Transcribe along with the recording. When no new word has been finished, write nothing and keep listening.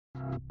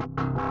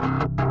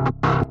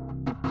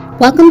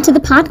Welcome to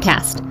the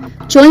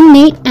podcast. Join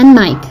Nate and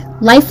Mike,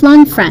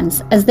 lifelong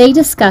friends, as they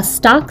discuss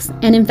stocks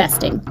and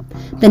investing.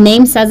 The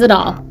name says it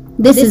all.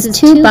 This is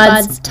Two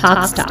Buds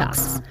Talk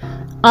Stocks.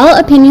 All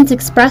opinions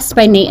expressed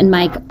by Nate and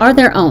Mike are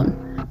their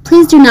own.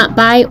 Please do not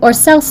buy or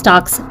sell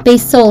stocks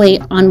based solely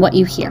on what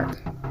you hear.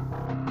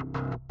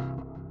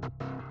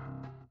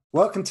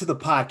 Welcome to the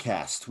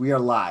podcast. We are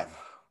live.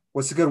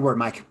 What's the good word,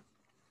 Mike?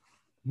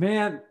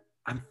 Man,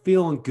 I'm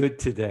feeling good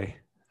today.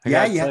 I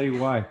Yeah, gotta tell you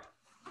why.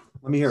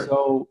 Let me hear it.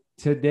 So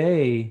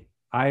today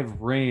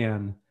I've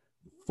ran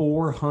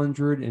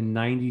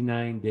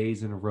 499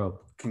 days in a row.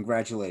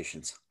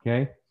 Congratulations.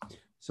 Okay.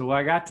 So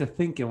I got to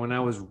thinking when I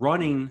was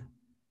running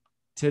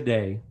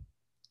today,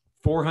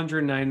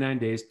 499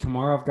 days.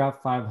 Tomorrow I've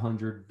got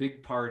 500.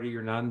 Big party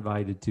you're not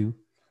invited to.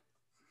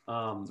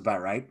 That's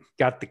about right.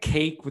 Got the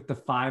cake with the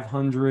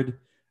 500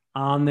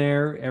 on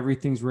there.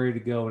 Everything's ready to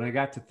go. And I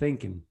got to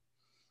thinking,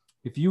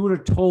 if you would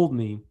have told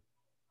me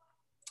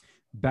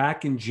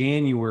back in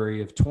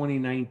January of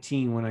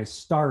 2019 when I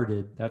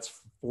started,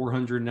 that's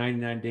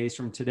 499 days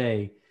from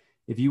today,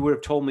 if you would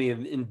have told me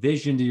and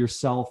envisioned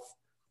yourself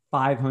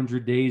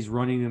 500 days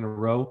running in a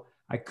row,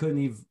 I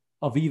couldn't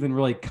have even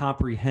really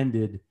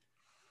comprehended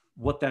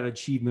what that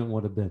achievement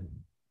would have been.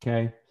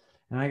 Okay.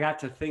 And I got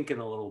to thinking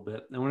a little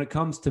bit. And when it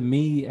comes to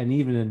me and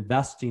even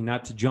investing,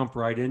 not to jump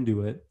right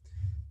into it,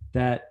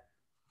 that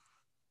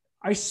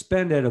I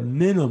spend at a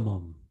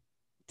minimum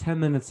 10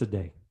 minutes a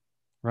day,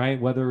 right?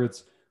 Whether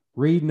it's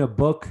reading a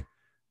book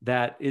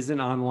that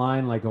isn't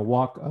online, like a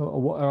walk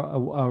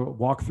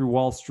through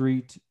Wall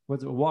Street.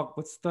 What's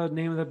the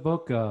name of that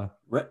book?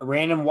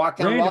 Random Walk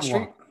Down Wall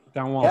Street.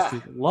 Down Wall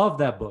Street. Love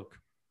that book.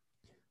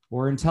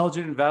 Or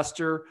Intelligent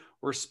Investor,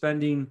 or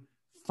spending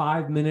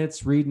 5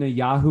 minutes reading a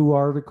Yahoo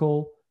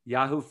article,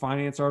 Yahoo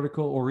Finance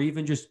article, or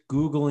even just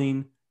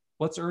Googling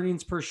what's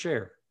earnings per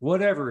share,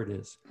 whatever it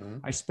is. Mm-hmm.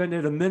 I spend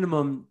at a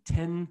minimum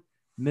 10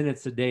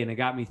 minutes a day. And it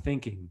got me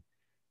thinking,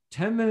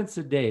 10 minutes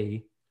a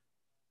day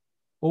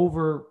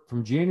over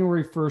from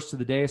January 1st to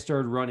the day I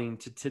started running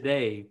to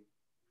today,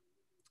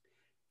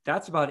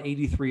 that's about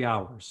 83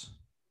 hours.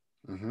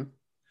 Mm-hmm.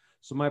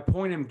 So my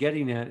point I'm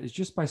getting at is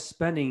just by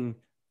spending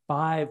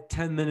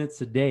 5-10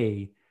 minutes a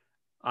day,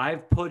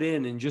 I've put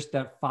in just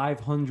that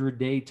 500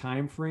 day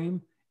time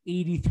frame,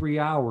 83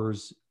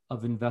 hours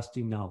of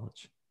investing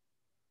knowledge.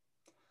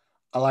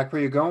 I like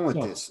where you're going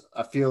with this.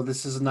 I feel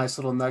this is a nice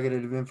little nugget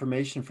of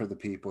information for the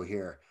people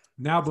here.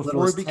 Now,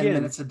 before we begin, 10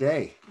 minutes a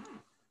day.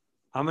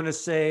 I'm going to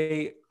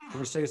say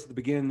this at the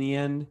beginning and the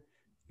end.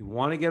 You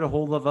want to get a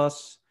hold of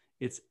us,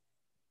 it's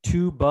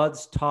Two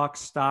Buds Talk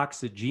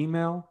Stocks at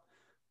Gmail.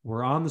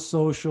 We're on the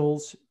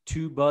socials,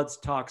 Two Buds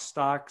Talk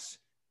Stocks,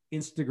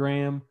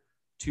 Instagram,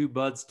 Two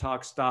Buds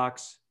Talk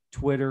Stocks,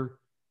 Twitter.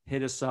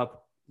 Hit us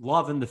up.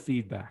 Loving the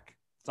feedback.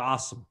 It's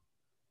awesome.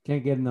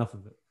 Can't get enough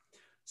of it.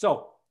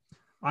 So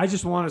I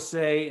just want to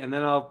say, and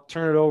then I'll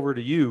turn it over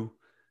to you,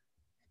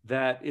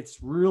 that it's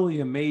really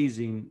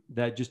amazing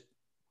that just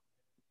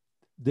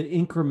the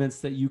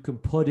increments that you can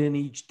put in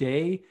each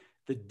day,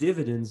 the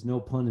dividends, no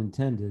pun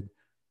intended,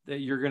 that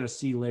you're going to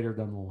see later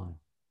down the line.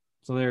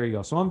 So there you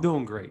go. So I'm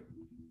doing great.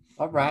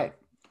 All right.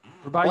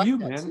 What about you,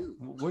 man? Too.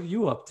 What are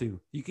you up to?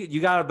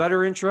 You got a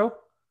better intro?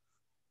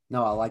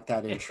 No, I like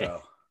that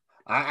intro.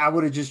 I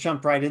would have just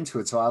jumped right into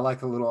it. So I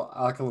like a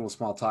little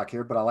small talk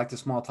here, but I like the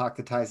small talk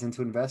that ties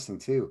into investing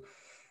too.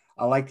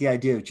 I like the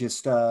idea of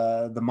just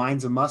the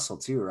mind's a muscle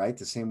too, right?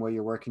 The same way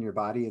you're working your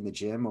body in the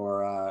gym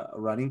or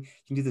running,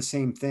 you can do the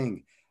same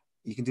thing.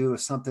 You can do it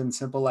with something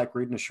simple like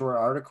reading a short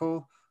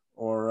article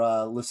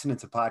or listening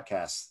to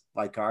podcasts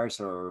like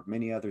ours or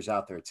many others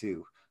out there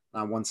too.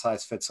 Not one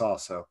size fits all.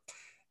 So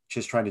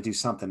just trying to do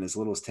something as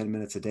little as 10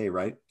 minutes a day,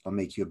 right? It'll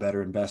make you a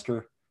better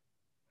investor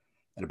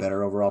and a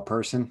better overall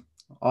person,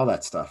 all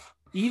that stuff.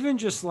 Even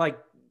just like,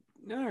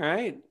 all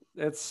right,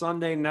 it's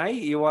Sunday night.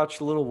 You watch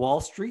a little Wall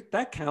Street.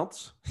 That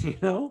counts,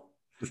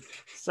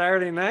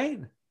 Saturday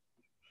night.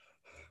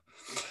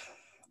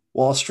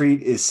 Wall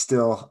Street is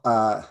still,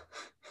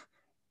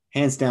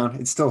 hands down,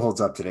 it still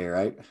holds up today,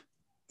 right?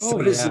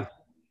 Oh, so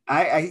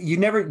yeah.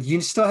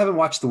 You still haven't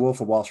watched The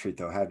Wolf of Wall Street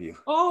though, have you?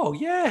 Oh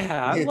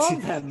yeah. I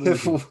love that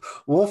movie.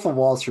 Wolf of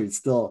Wall Street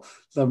still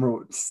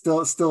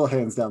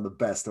hands down the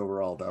best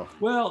overall though.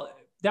 Well,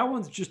 that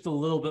one's just a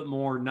little bit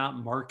more not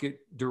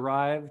market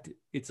derived.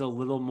 It's a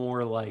little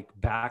more like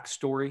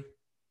backstory.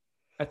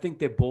 I think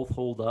they both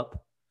hold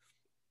up.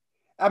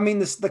 I mean,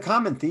 the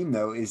common theme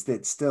though is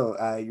that still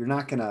you're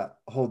not going to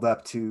hold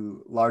up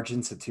to large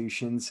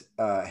institutions,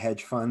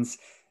 hedge funds.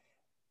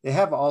 They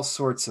have all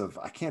sorts of,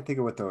 I can't think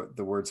of what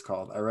the word's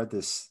called. I read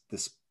this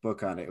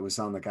book on it. It was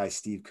on the guy,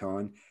 Steve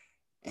Cohen.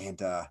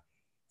 And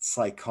it's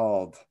like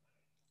called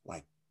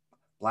like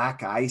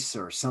black ice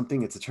or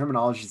something. It's a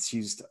terminology that's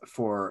used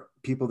for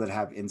people that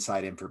have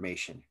inside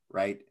information,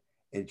 right?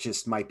 It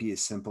just might be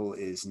as simple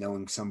as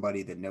knowing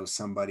somebody that knows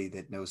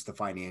the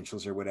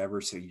financials or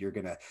whatever. So you're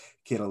going to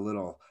get a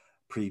little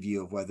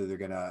preview of whether they're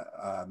going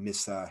to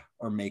miss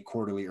or make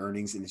quarterly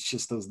earnings. And it's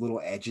just those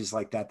little edges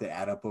like that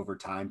add up over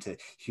time to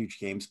huge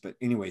games. But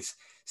anyways,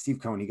 Steve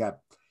Cohen, he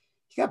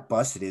got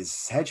busted.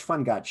 His hedge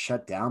fund got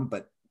shut down,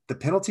 but the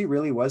penalty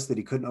really was that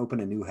he couldn't open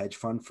a new hedge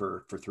fund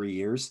for 3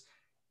 years.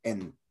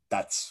 And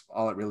that's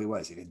all it really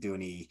was. He didn't do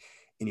any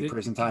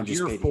prison time.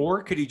 Year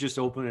 4, could he just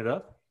open it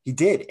up? He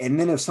did. And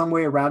then if some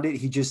way around it,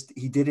 he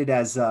did it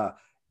as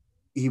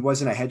he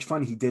wasn't a hedge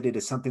fund. He did it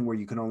as something where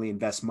you can only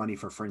invest money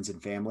for friends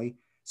and family.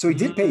 So he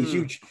did pay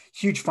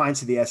huge fines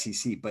to the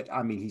SEC, but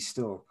I mean, he's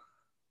still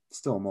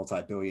a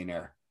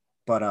multi-billionaire.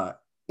 But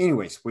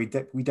anyways, we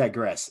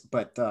digress.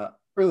 But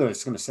really what I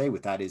was going to say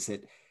with that is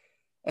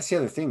that's the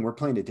other thing. We're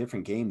playing a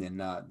different game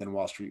than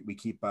Wall Street. We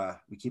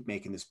keep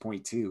making this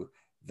point too,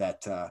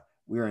 that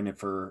we're in it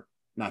for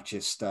not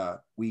just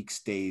weeks,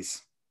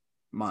 days,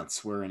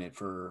 months. We're in it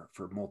for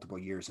multiple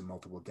years and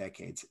multiple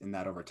decades, and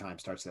that over time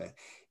starts to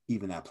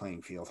even that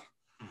playing field.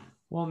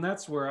 Well, and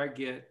that's where I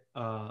get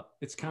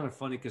it's kind of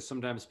funny because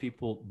sometimes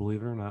people,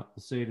 believe it or not,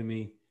 will say to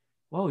me,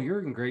 well,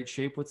 you're in great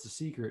shape, what's the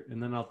secret?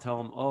 And then I'll tell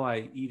them, oh,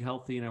 I eat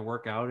healthy and I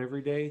work out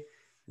every day. And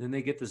then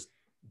they get this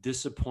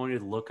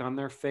disappointed look on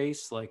their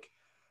face like,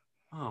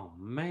 oh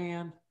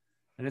man.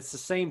 And it's the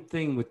same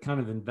thing with kind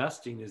of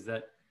investing, is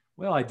that,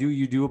 well,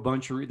 you do a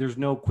bunch of there's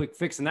no quick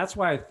fix. And that's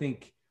why I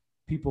think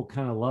people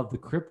kind of love the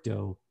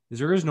crypto, is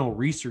there is no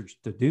research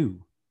to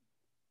do.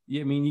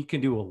 I mean, you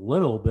can do a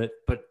little bit,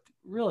 but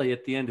really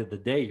at the end of the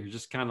day, you're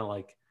just kind of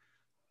like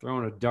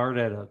throwing a dart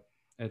at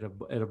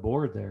a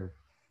board there.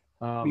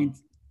 I mean,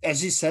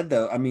 as you said,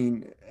 though, I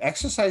mean,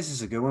 exercise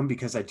is a good one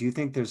because I do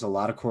think there's a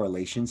lot of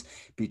correlations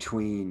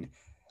between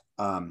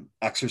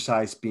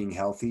exercise being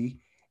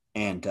healthy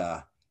and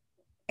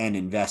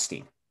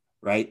investing,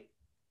 right?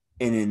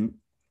 And in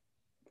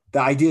the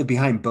idea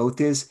behind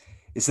both is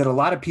that a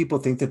lot of people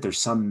think that there's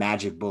some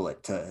magic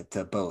bullet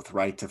to both,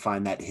 right? To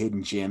find that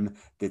hidden gem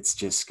that's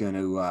just going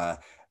to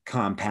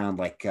compound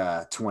like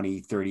 20,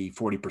 30,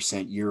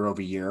 40% year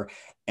over year.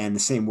 And the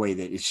same way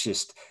that it's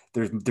just,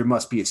 there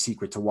must be a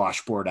secret to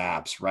washboard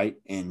abs, right?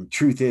 And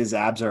truth is,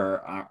 abs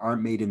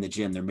aren't made in the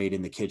gym. They're made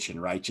in the kitchen,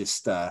 right?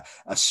 Just a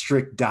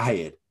strict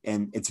diet.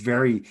 And it's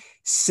very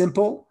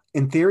simple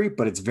in theory,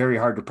 but it's very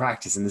hard to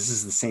practice. And this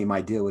is the same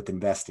idea with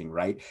investing,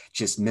 right?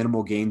 Just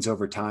minimal gains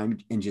over time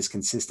and just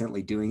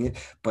consistently doing it.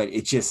 But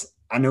it just,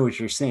 I know what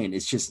you're saying.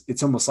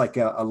 It's almost like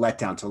a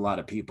letdown to a lot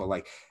of people.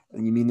 Like,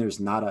 you mean there's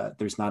not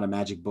a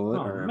magic bullet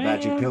or a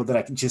magic pill that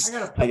I can just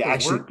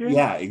actually,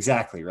 yeah,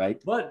 exactly.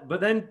 Right. But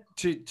then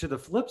to the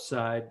flip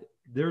side,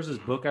 there's this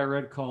book I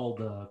read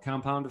called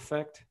Compound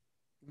Effect.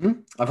 Mm-hmm.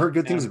 I've heard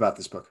good things about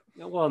this book.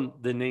 Well,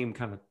 the name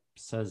kind of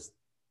says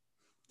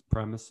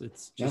premise.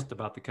 It's just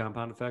about the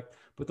compound effect.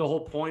 But the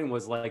whole point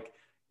was like,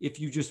 if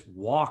you just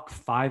walk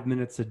 5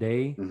 minutes a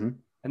day,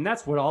 and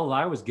that's what all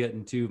I was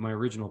getting to, my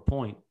original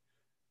point.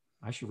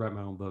 I should write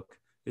my own book.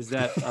 Is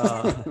that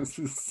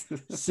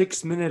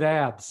 6 minute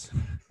abs?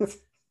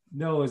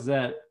 No, is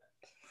that,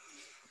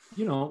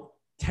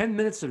 10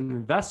 minutes of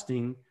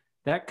investing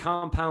that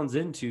compounds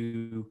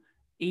into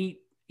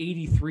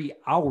 83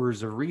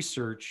 hours of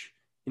research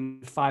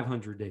in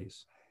 500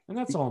 days. And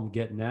that's all I'm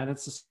getting at.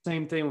 It's the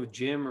same thing with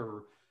gym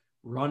or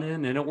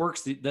running, and it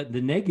works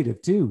the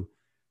negative too.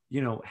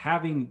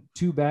 Having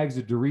 2 bags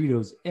of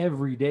Doritos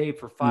every day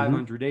for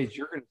 500 days,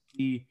 you're going to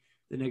see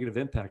the negative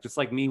impact. It's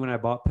like me when I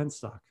bought Penn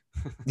stock.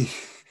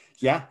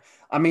 Yeah.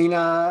 I mean,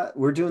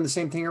 we're doing the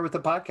same thing here with the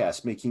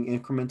podcast, making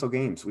incremental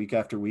gains week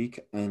after week,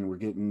 and we're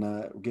getting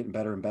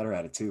better and better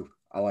at it too.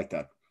 I like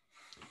that.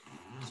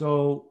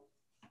 So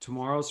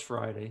tomorrow's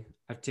Friday.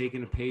 I've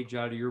taken a page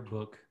out of your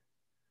book.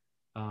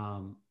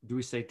 Do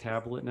we say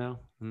tablet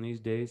now in these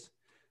days?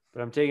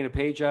 But I'm taking a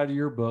page out of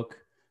your book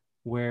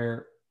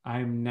where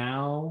I'm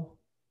now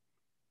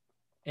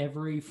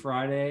every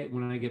Friday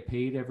when I get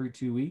paid every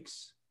 2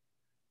 weeks,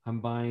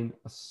 I'm buying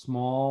a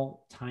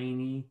small,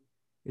 tiny,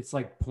 it's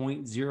like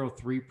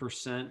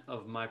 0.03%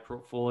 of my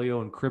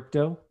portfolio in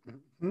crypto.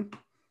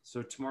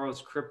 So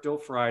tomorrow's Crypto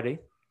Friday.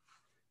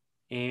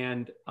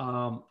 And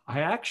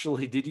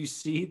did you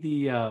see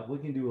we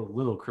can do a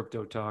little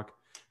crypto talk.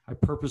 I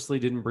purposely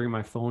didn't bring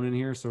my phone in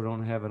here, so I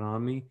don't have it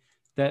on me.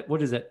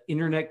 What is that?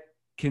 Internet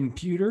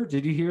computer?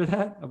 Did you hear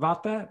that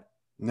about that?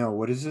 No,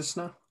 what is this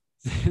now?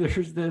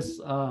 There's this,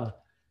 let's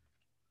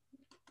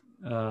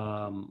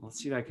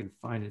see if I can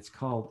find it. It's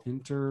called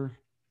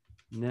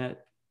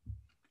Internet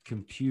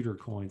Computer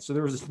Coin. So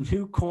there was this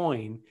new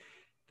coin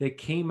that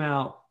came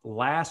out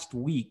last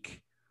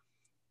week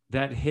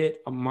that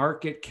hit a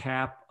market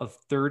cap of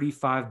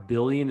 35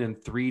 billion in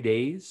 3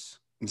 days.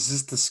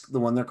 Is this the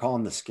one they're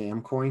calling the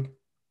scam coin?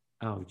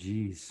 Oh,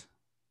 geez.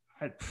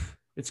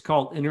 It's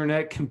called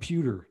Internet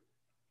Computer.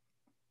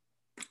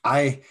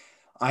 I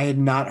had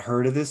not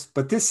heard of this,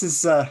 but this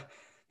is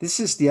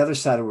the other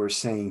side of what we're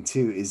saying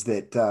too, is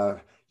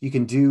that you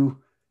can do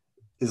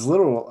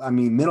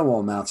minimal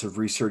amounts of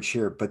research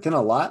here, but then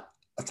a lot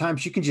of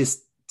times you can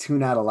just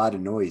tune out a lot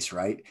of noise,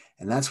 right?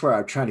 And that's where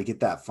I'm trying to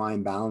get that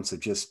fine balance of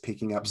just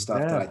picking up stuff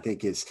that I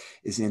think is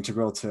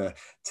integral to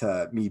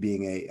me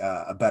being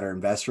a better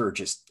investor, or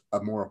just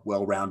a more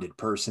well-rounded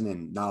person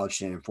and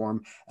knowledge and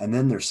informed. And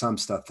then there's some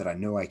stuff that I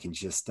know I can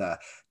just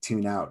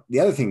tune out. The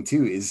other thing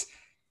too is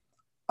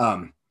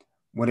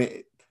when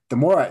it the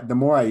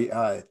more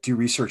I do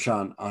research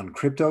on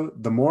crypto,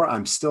 the more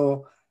I'm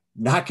still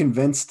not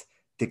convinced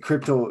that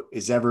crypto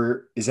is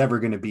ever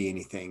going to be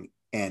anything.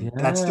 And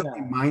that still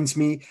reminds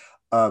me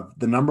of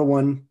the number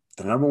one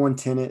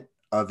tenet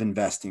of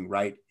investing,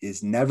 right?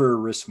 Is never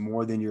risk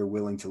more than you're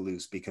willing to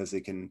lose, because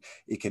it can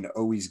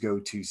always go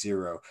to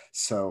zero.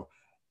 So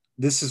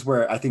this is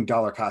where I think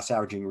dollar cost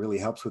averaging really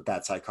helps with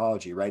that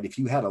psychology, right? If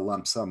you had a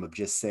lump sum of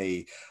just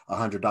say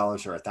 $100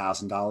 or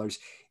 $1,000,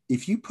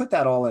 if you put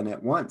that all in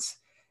at once,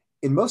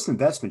 in most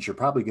investments, you're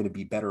probably going to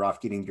be better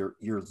off getting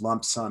your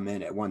lump sum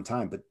in at one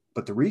time.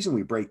 But the reason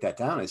we break that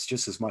down is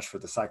just as much for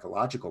the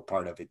psychological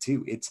part of it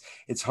too.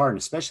 It's hard,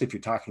 especially if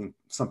you're talking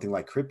something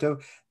like crypto.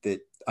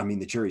 That, I mean,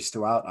 the jury's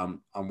still out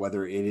on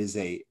whether it is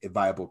a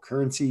viable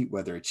currency,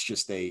 whether it's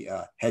just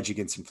a hedge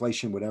against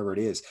inflation, whatever it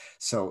is.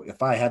 So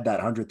if I had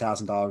that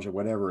 $100,000 or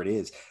whatever it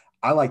is,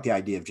 I like the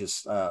idea of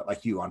just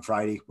like you on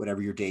Friday,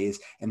 whatever your day is,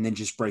 and then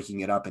just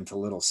breaking it up into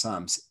little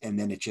sums, and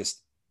then it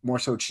just more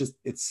so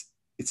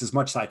it's as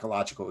much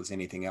psychological as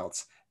anything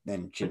else.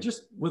 Than I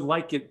just would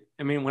like it.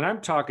 I mean, when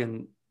I'm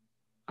talking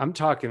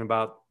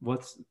about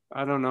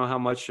I don't know how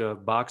much a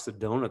box of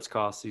donuts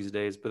costs these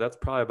days, but that's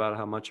probably about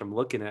how much I'm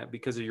looking at,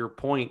 because of your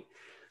point.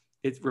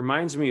 It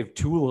reminds me of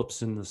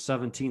tulips in the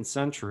 17th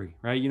century,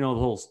 right? You know,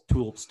 the whole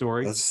tulip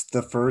story. That's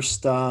the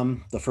first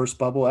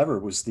bubble ever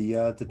was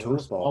the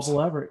tulip bulbs.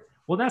 Bubble ever.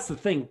 Well, that's the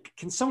thing.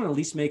 Can someone at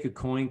least make a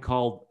coin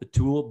called a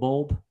tulip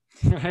bulb,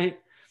 right?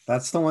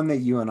 That's the one that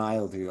you and I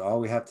will do. All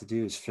we have to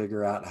do is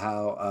figure out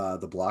how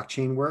the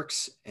blockchain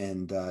works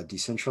and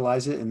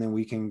decentralize it, and then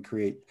we can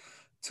create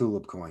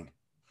tulip coin.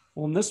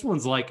 Well, and this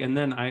one's like, and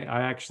then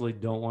I actually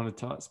don't want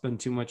to spend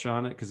too much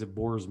on it because it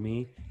bores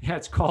me. Yeah,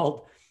 it's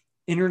called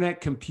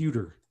Internet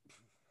Computer,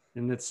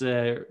 and it's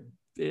I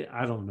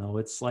don't know.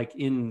 It's like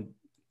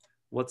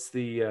what's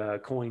the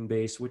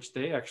Coinbase, which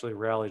they actually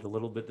rallied a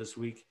little bit this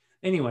week.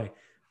 Anyway,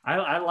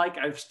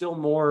 I'm still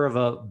more of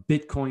a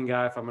Bitcoin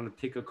guy if I'm going to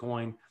pick a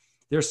coin.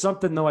 There's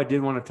something though I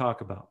did want to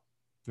talk about,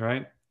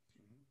 right?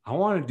 I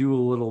want to do a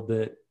little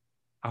bit.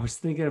 I was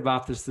thinking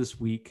about this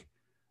week,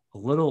 a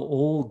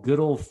little good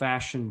old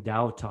fashioned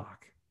Dow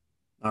talk.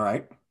 All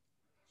right.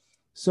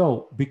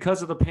 So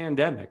because of the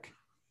pandemic,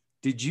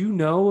 did you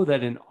know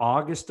that in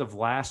August of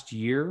last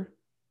year,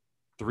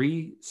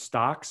 3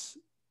 stocks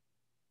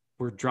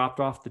were dropped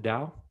off the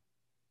Dow?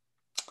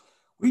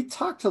 We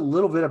talked a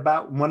little bit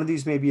about one of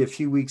these maybe a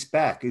few weeks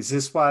back. Is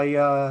this why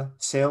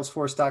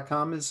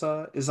Salesforce.com is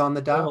on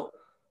the Dow? Well,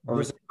 or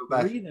was it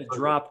three that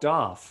dropped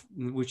off,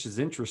 which is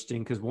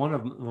interesting because one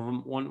of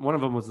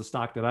them was the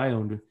stock that I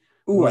owned.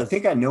 Ooh, I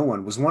think I know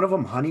one. Was one of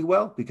them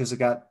Honeywell because it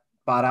got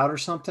bought out or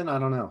something? I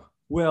don't know.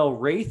 Well,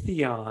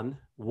 Raytheon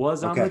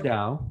was on the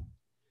Dow.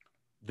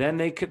 Then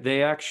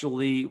they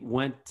actually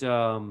went,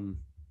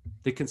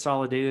 they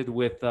consolidated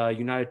with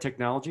United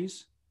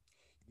Technologies.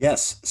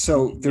 Yes.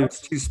 So there's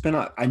 2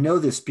 spin-off. I know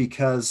this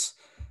because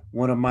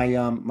one of my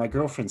my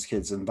girlfriend's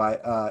kids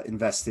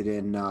invested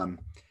in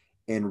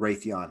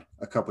Raytheon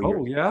a couple years.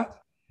 Oh yeah.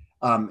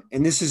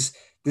 And this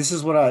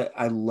is what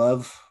I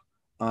love.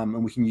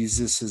 And we can use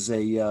this as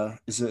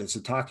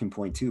a talking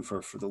point too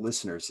for the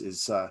listeners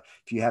is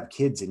if you have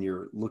kids and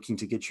you're looking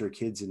to get your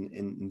kids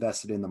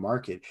invested in the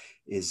market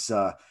is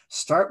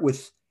start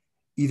with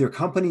either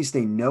companies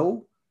they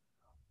know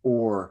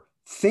or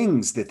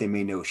things that they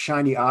may know,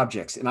 shiny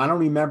objects. And I don't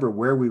remember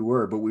where we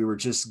were, but we were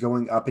just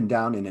going up and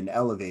down in an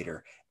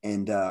elevator,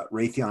 and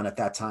Raytheon at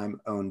that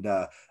time owned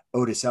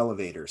Otis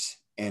Elevators.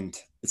 And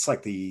it's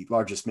like the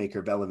largest maker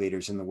of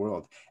elevators in the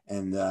world.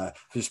 And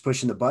just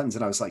pushing the buttons.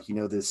 And I was like,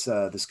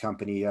 this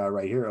company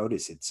right here,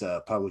 Otis, it's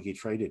publicly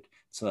traded.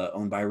 It's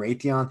owned by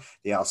Raytheon.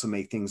 They also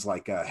make things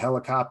like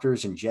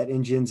helicopters and jet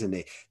engines,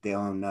 and they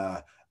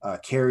own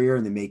Carrier,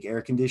 and they make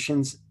air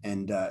conditions.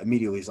 And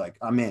immediately he's like,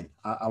 I'm in.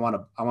 I want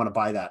to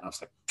buy that. And I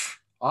was like,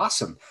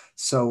 awesome.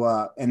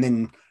 So and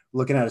then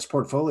looking at his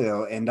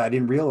portfolio, and I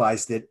didn't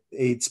realize that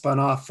they'd spun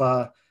off.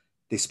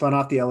 They spun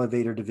off the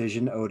elevator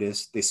division,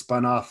 Otis. They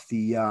spun off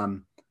the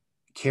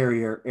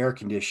Carrier air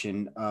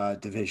condition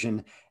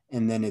division.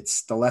 And then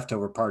it's the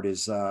leftover part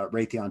is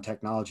Raytheon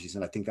Technologies.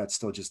 And I think that's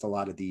still just a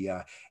lot of the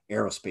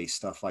aerospace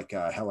stuff like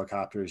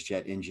helicopters,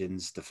 jet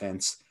engines,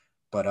 defense.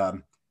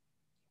 But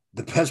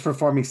the best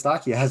performing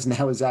stock he has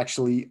now is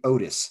actually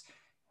Otis.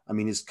 I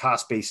mean, his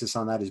cost basis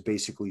on that is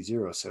basically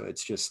zero. So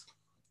it's just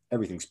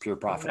everything's pure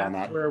profit on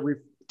that. Where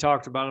we've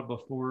talked about it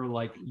before,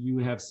 like you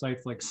have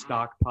sites like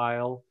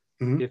Stockpile.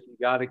 Mm-hmm. If you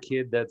got a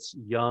kid that's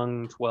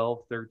young,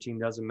 12, 13,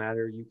 doesn't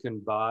matter, you can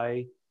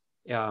buy.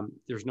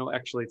 There's no,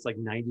 actually, it's like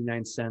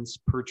 99 cents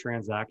per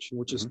transaction,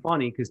 which is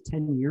funny because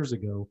 10 years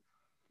ago,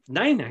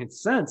 99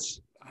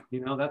 cents,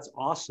 that's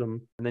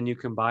awesome. And then you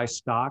can buy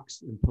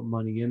stocks and put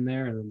money in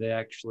there, and then they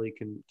actually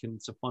can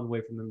it's a fun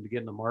way for them to get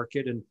in the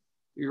market. And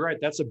you're right,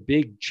 that's a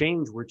big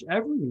change, which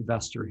every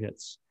investor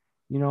hits.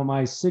 My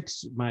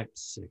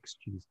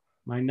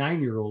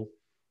 9-year-old,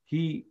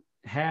 he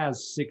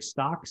has 6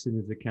 stocks in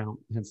his account,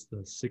 hence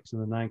the 6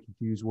 and the 9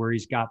 confused, where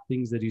he's got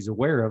things that he's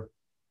aware of.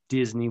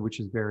 Disney, which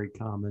is very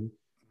common,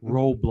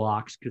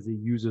 Roblox, because he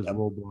uses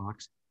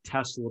Roblox,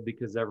 Tesla,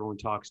 because everyone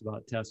talks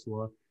about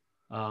Tesla,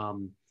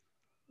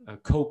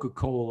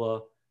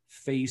 Coca-Cola,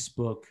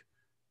 Facebook,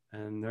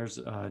 and there's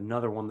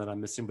another one that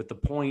I'm missing. But the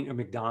point of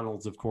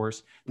McDonald's, of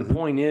course, the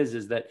point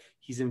is that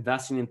he's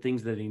investing in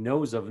things that he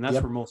knows of. And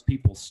that's where most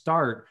people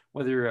start,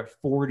 whether you're at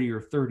 40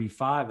 or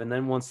 35. And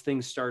then once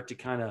things start to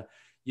kind of,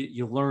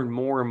 you learn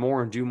more and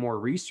more and do more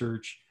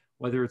research,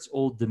 whether it's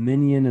Old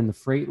Dominion and the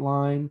freight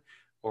line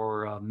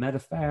or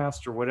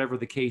Medifast or whatever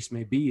the case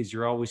may be, is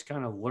you're always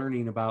kind of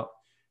learning about,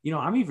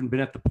 I'm even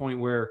been at the point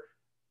where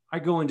I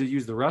go in to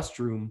use the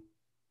restroom.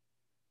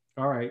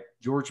 All right,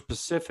 Georgia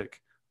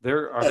Pacific.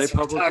 They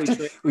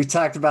publicly? We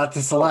talked about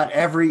this a lot.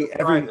 Every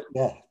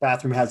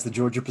bathroom has the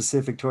Georgia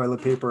Pacific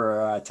toilet paper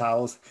or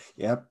towels.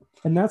 Yep.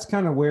 And that's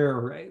kind of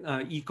where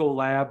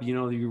Ecolab,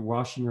 you're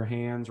washing your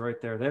hands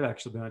right there. They've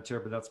actually been on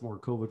tear, but that's more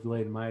COVID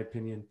related, in my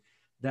opinion.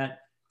 That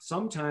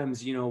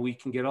sometimes, we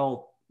can get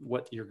all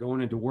what you're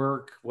going into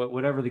work,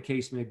 whatever the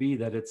case may be,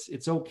 that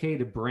it's okay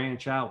to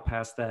branch out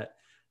past that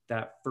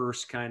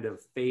first kind of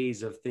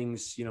phase of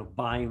things,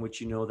 buying what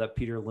that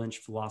Peter Lynch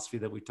philosophy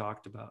that we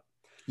talked about.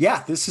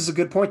 Yeah, this is a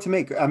good point to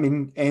make. I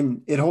mean,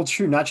 and it holds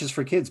true not just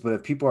for kids, but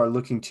if people are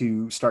looking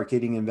to start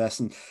getting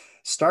invested,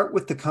 start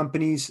with the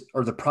companies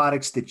or the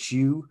products that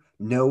you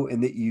know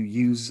and that you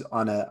use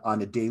on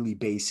a daily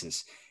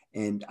basis.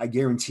 And I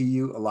guarantee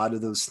you a lot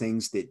of those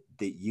things that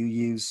you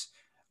use,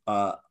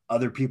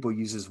 other people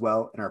use as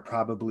well, and are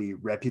probably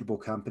reputable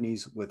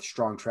companies with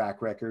strong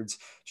track records,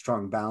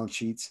 strong balance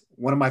sheets.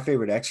 One of my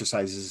favorite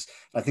exercises,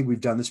 I think we've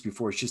done this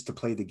before, is just to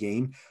play the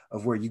game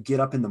of where you get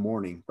up in the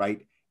morning,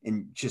 right?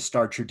 And just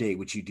start your day,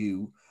 which you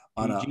do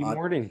on a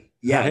morning.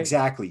 Yeah, right?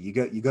 Exactly. You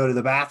go to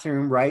the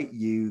bathroom, right?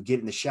 You get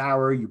in the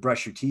shower, you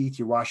brush your teeth,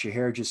 you wash your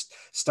hair, just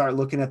start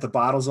looking at the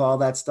bottles, all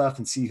that stuff,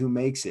 and see who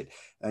makes it.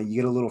 You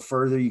get a little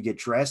further, you get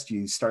dressed,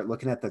 you start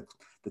looking at the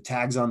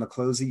tags on the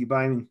clothes that you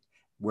buy. And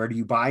where do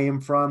you buy them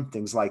from?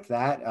 Things like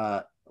that.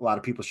 A lot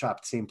of people shop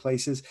at the same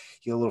places.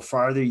 You get a little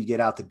farther, you get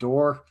out the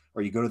door,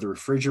 or you go to the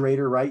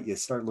refrigerator, right? You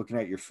start looking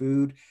at your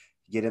food.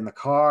 Get in the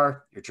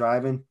car, you're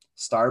driving,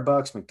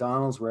 Starbucks,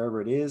 McDonald's, wherever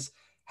it is.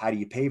 How do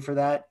you pay for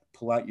that?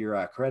 Pull out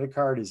your credit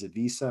card. Is it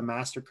Visa,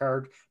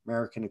 MasterCard,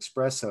 American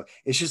Express? So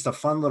it's just a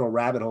fun little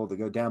rabbit hole to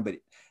go down, but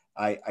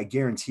I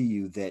guarantee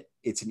you that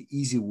it's an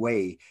easy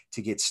way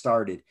to get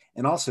started.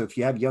 And also, if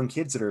you have young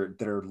kids that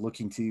are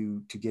looking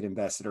to get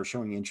invested or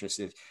showing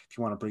interest, if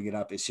you want to bring it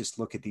up, it's just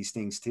look at these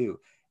things too.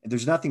 And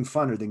there's nothing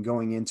funner than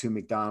going into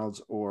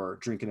McDonald's or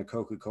drinking a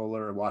Coca-Cola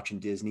or watching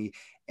Disney,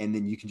 and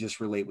then you can just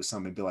relate with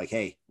someone and be like,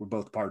 "Hey, we're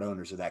both part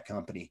owners of that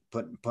company."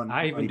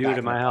 I even do it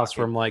in my house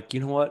where I'm like,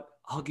 you know what?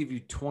 I'll give you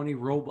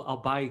I'll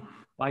buy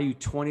you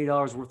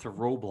 $20 worth of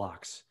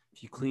Roblox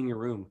if you clean your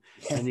room.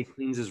 Yeah. And he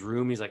cleans his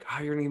room. He's like,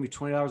 "Oh, you're gonna give me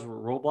 $20 worth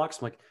of Roblox?"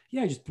 I'm like,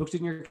 "Yeah, I just booked it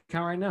in your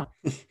account right now."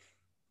 And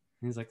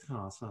he's like,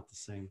 "Oh, it's not the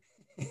same."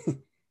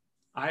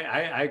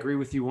 I agree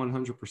with you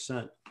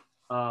 100%.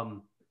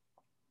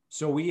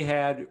 So we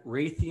had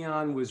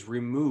Raytheon was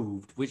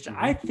removed, which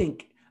I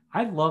think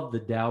I love the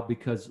Dow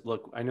because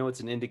look, I know it's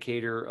an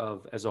indicator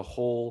of as a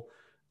whole,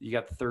 you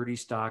got 30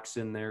 stocks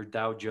in there.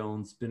 Dow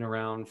Jones been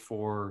around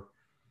for,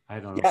 I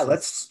don't know. Yeah,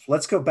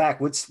 let's go back.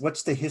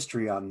 What's the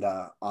history on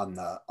the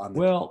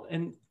well,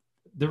 and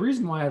the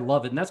reason why I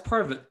love it, and that's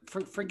part of it.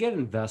 Forget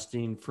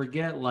investing,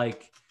 forget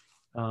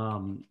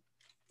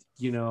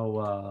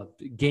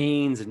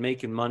gains and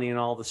making money and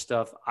all the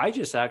stuff. I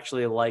just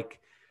actually like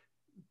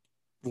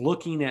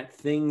looking at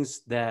things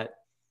that,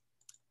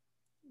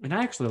 and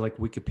I actually like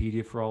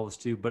Wikipedia for all this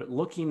too, but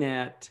looking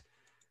at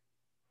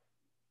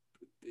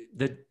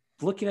the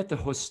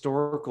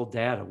historical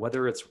data,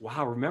 whether it's,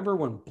 wow, remember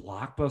when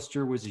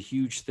Blockbuster was a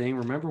huge thing?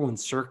 Remember when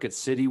Circuit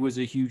City was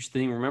a huge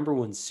thing? Remember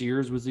when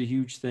Sears was a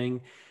huge thing?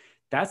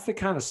 That's the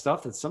kind of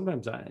stuff that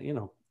sometimes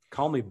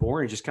call me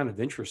boring, just kind of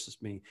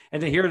interests me.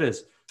 And then here it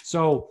is.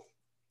 So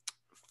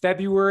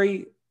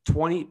February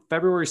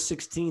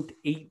 16th,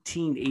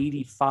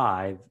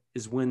 1885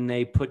 is when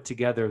they put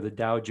together the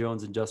Dow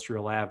Jones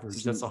Industrial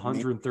Average. That's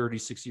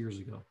 136 years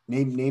ago.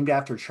 Named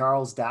after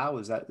Charles Dow.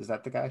 Is that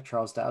the guy?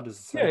 Charles Dow? Does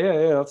it say?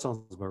 Yeah. That sounds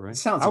about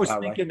right. I was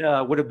thinking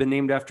would have been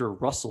named after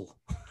Russell.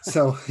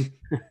 So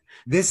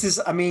this is,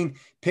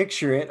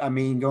 picture it.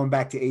 Going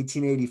back to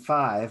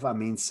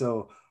 1885.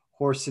 So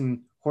horse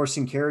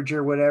and carriage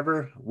or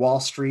whatever,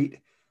 Wall Street,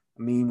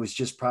 was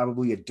just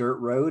probably a dirt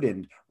road,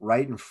 and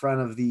right in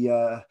front of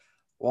the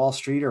Wall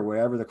Street or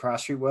wherever the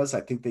cross street was,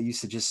 I think they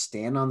used to just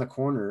stand on the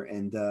corner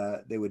and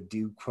they would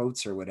do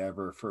quotes or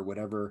whatever for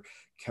whatever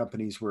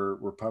companies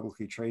were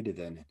publicly traded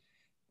in.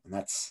 And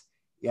that's,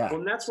 yeah.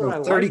 Well, that's so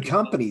what 30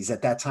 companies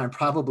at that time,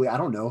 probably, I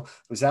don't know.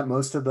 Was that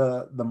most of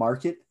the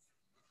market?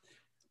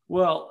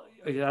 Well,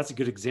 that's a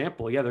good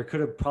example. Yeah. There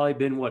could have probably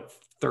been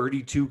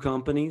 32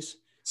 companies.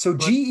 So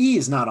GE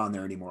is not on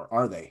there anymore,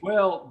 are they?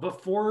 Well,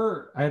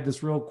 before I had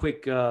this real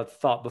quick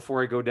thought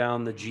before I go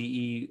down the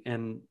GE,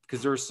 and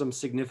because there's some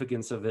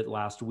significance of it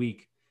last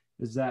week,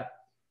 is that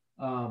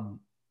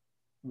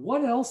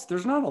What else?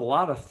 There's not a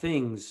lot of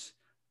things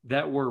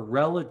that were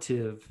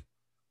relative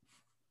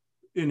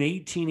in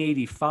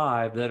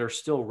 1885 that are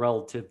still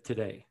relative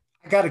today.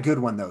 I got a good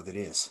one though. That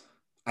is,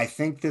 I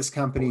think this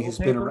company has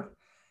been around.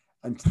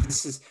 And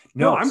this is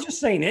no, I'm just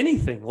saying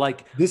anything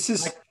like this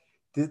is. Like,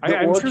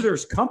 I'm sure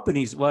there's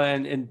companies. Well,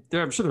 I'm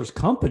sure there's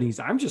companies.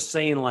 I'm just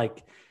saying,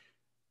 like,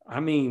 I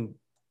mean,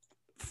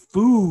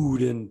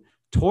 food and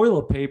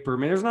toilet paper. I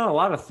mean, there's not a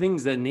lot of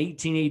things that in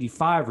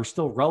 1885 are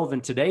still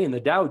relevant today, and the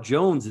Dow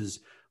Jones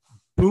is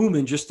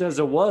booming just as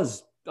it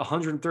was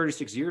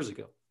 136 years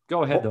ago.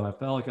 Go ahead, though. I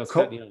felt like I was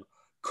cutting you off.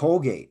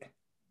 Colgate.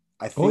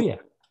 I think. Oh yeah.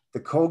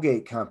 The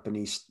Colgate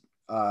company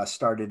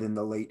started in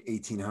the late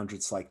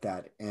 1800s like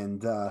that,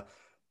 and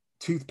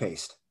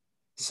toothpaste.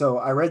 So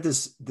I read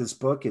this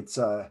book. It's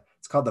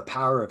called The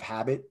Power of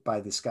Habit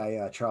by this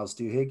guy Charles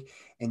Duhigg,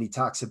 and he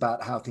talks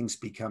about how things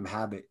become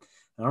habit.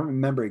 I don't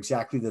remember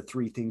exactly the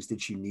 3 things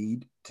that you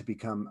need to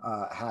become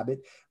a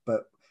habit,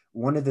 but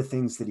one of the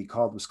things that he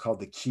was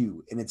called the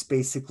cue, and it's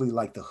basically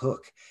like the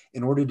hook.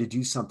 In order to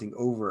do something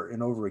over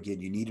and over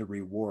again, you need a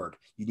reward.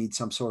 You need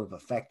some sort of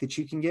effect that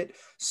you can get.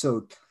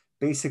 So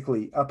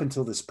basically, up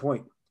until this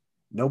point,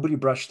 nobody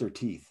brushed their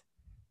teeth.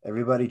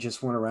 Everybody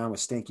just went around with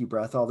stinky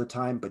breath all the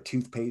time, but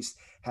toothpaste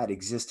had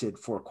existed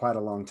for quite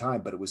a long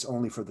time, but it was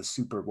only for the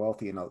super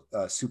wealthy and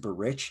super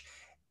rich.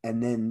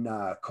 And then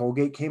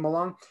Colgate came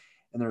along,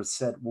 and they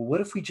said, well, what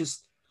if we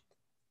just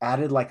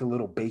added like a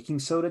little baking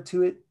soda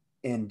to it,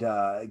 and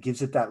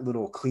gives it that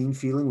little clean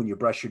feeling when you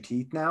brush your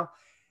teeth now?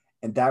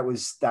 And that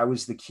was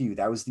the cue.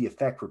 That was the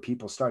effect where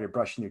people started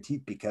brushing their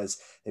teeth, because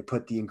they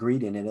put the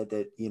ingredient in it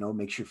that,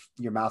 makes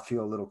your mouth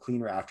feel a little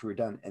cleaner after we're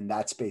done. And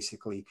that's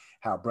basically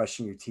how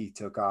brushing your teeth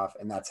took off.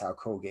 And that's how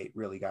Colgate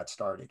really got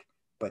started.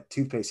 But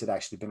toothpaste had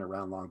actually been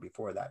around long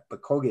before that.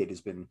 But Colgate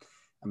has been,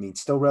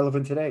 still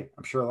relevant today.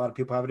 I'm sure a lot of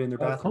people have it in their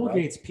bathroom.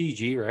 Colgate's right?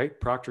 PG, right?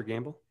 Procter &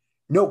 Gamble?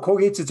 No,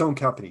 Colgate's its own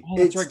company. Oh,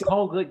 that's right.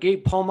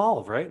 Colgate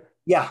Palmolive, right?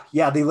 Yeah.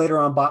 They later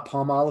on bought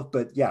Palmolive,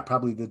 but yeah,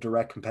 probably the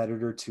direct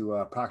competitor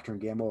to Procter &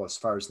 Gamble as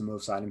far as the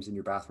most items in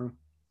your bathroom.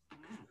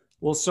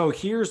 Well, so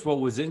here's what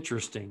was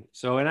interesting.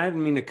 So, and I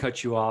didn't mean to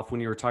cut you off when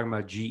you were talking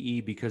about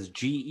GE, because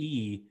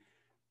GE,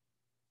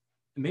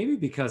 maybe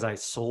because I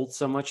sold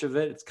so much of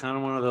it, it's kind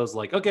of one of those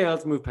like, okay,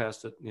 let's move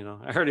past it.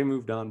 I already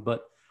moved on.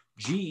 But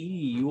GE,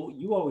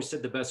 you always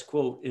said the best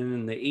quote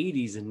in the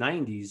 80s and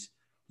 90s.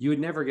 You would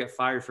never get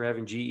fired for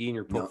having GE in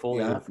your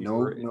portfolio.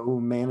 No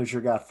manager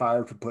got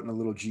fired for putting a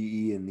little GE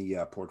in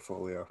the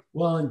portfolio.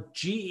 Well, in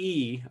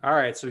GE, all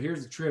right, so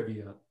here's the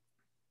trivia.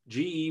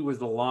 GE was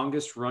the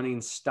longest running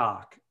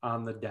stock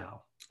on the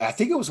Dow. I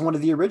think it was one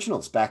of the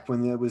originals back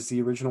when it was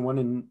the original one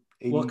in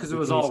 80. Well, because it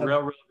was all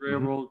railroad,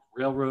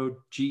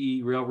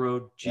 GE,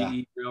 railroad,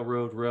 GE,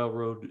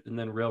 railroad, and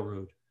then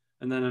railroad,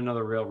 and then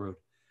another railroad.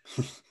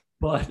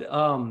 But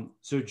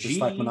so GE.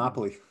 Just like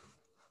Monopoly.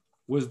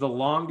 Was the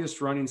longest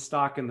running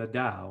stock in the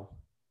Dow.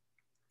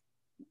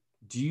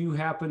 Do you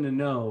happen to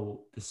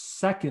know the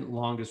second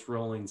longest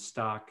rolling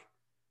stock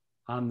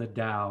on the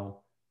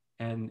Dow?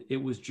 And it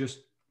was just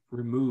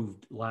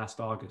removed last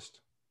August.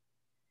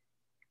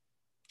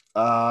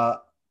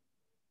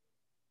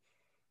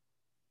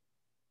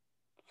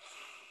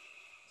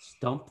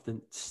 Stump.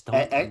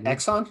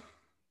 Exxon?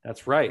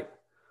 That's right.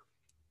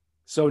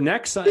 So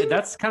Nexon,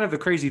 that's kind of the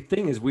crazy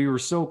thing, is we were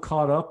so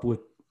caught up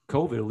with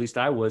COVID, at least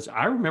I was.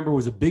 I remember it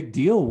was a big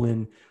deal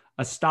when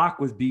a stock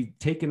would be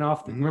taken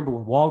off. Remember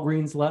when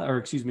Walgreens left, or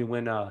excuse me,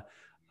 when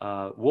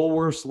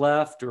Woolworths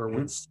left, or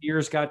when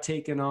Sears got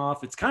taken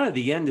off. It's kind of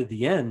the end of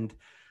the end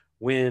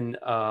when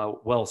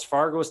Wells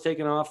Fargo was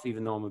taken off.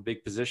 Even though I'm a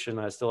big position,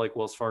 I still like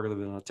Wells Fargo. They've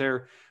been on a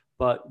tear.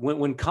 But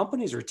when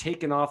companies are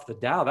taken off the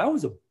Dow, that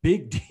was a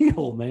big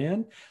deal,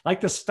 man. Like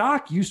the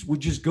stock would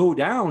just go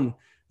down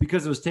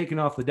because it was taken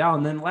off the Dow.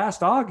 And then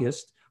last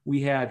August,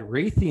 we had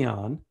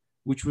Raytheon,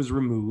 which was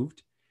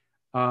removed.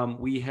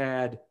 We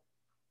had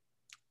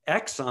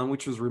Exxon,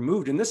 which was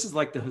removed. And this is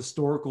like the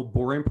historical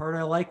boring part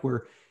I like,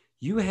 where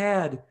you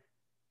had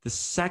the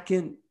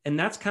second, and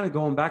that's kind of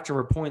going back to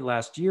our point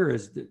last year,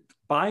 is that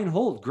buy and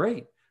hold,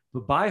 great,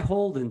 but buy,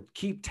 hold, and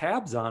keep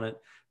tabs on it,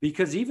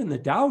 because even the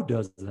Dow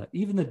does that.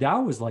 Even the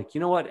Dow is like,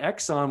 you know what,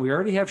 Exxon, we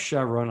already have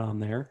Chevron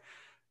on there.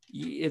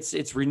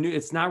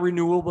 It's not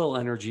renewable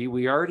energy.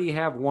 We already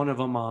have one of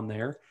them on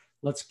there.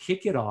 Let's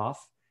kick it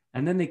off.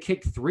 And then they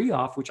kicked 3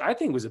 off, which I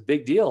think was a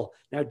big deal.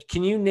 Now,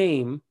 can you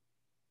name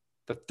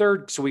the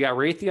third? So we got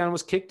Raytheon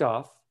was kicked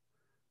off.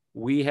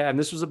 We had, and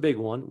this was a big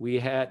one. We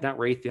had not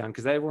Raytheon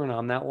because they weren't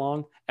on that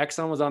long.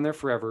 Exxon was on there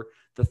forever.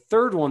 The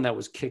third one that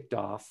was kicked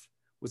off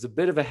was a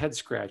bit of a head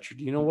scratcher.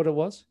 Do you know what it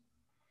was?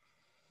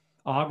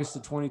 August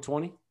of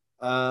 2020.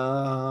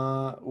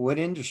 What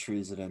industry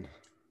is it in?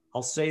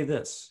 I'll say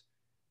this.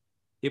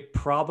 It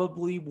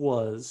probably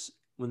was,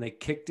 when they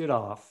kicked it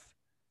off,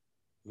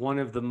 one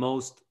of the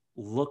most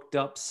looked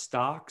up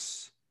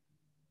stocks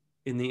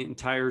in the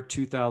entire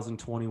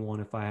 2021.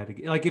 If I had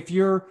to, like, if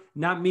you're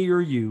not me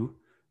or you,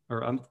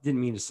 or I didn't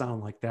mean to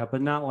sound like that,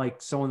 but not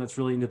like someone that's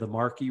really into the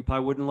market, you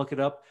probably wouldn't look it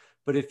up.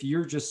 But if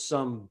you're just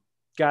some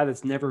guy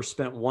that's never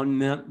spent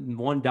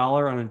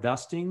 $1 on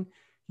investing,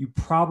 you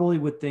probably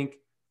would think,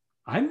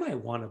 I might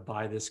want to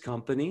buy this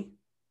company.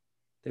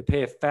 They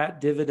pay a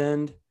fat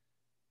dividend.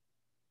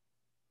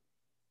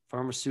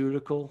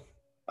 Pharmaceutical.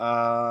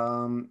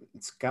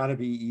 It's got to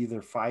be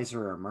either Pfizer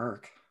or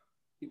Merck.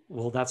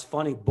 Well, that's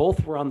funny.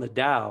 Both were on the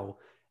Dow,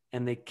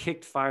 and they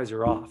kicked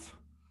Pfizer off.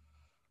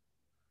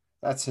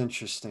 That's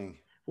interesting.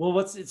 Well,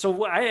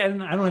 I don't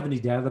have any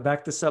data to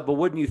back this up, but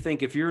wouldn't you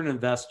think if you're an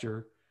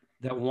investor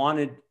that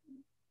wanted,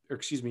 or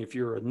excuse me, if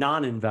you're a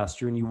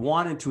non-investor and you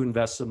wanted to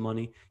invest some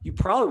money, you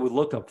probably would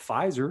look up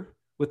Pfizer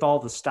with all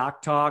the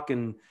stock talk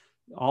and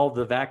all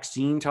the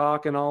vaccine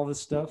talk and all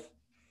this stuff?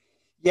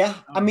 Yeah.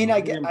 I mean,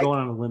 I'm going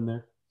on a limb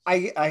there.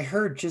 I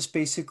heard just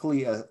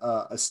basically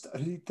a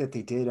study that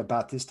they did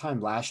about this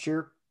time last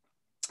year,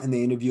 and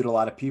they interviewed a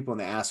lot of people and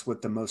they asked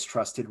what the most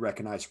trusted,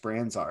 recognized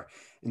brands are.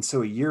 And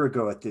so a year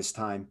ago at this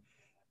time,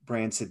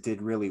 brands that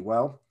did really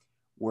well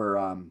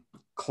were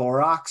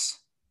Clorox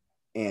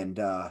and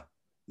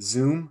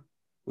Zoom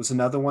was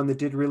another one that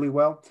did really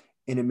well.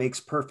 And it makes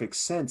perfect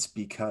sense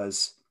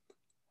because,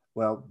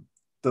 well,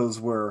 those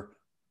were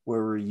where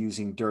we were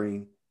using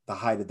during the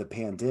height of the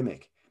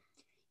pandemic.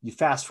 You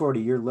fast forward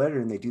a year later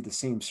and they do the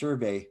same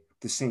survey,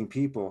 the same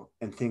people,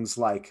 and things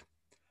like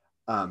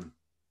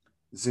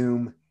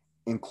Zoom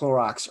and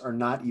Clorox are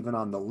not even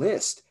on the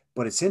list.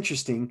 But it's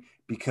interesting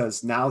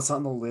because now it's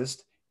on the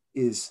list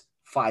is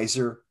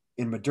Pfizer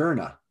and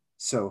Moderna.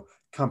 So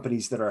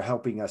companies that are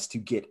helping us to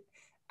get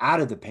out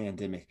of the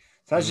pandemic.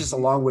 So that's just a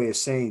long way of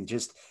saying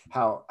just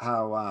how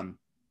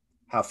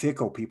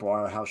fickle people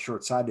are, how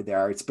short-sighted they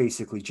are. It's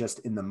basically just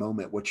in the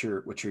moment what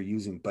you're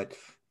using. But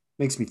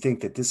makes me think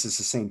that this is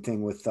the same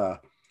thing with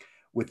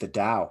the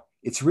Dow.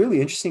 It's really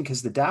interesting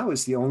because the Dow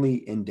is the only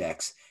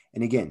index.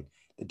 And again,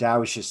 the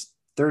Dow is just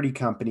 30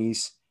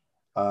 companies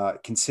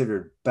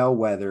considered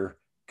bellwether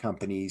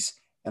companies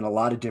and a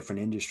lot of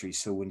different industries.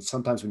 So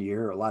sometimes when you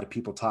hear a lot of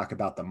people talk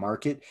about the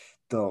market,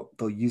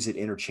 they'll use it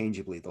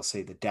interchangeably. They'll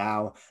say the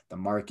Dow, the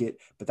market,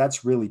 but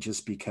that's really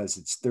just because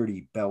it's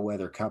 30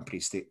 bellwether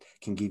companies that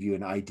can give you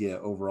an idea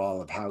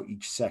overall of how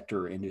each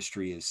sector or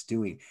industry is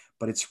doing.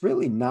 But it's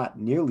really not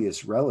nearly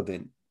as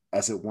relevant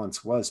as it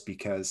once was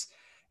because,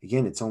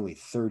 again, it's only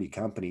 30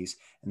 companies.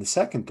 And the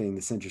second thing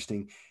that's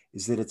interesting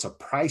is that it's a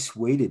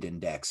price-weighted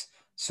index.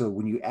 So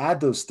when you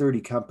add those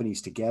 30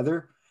 companies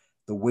together,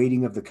 the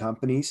weighting of the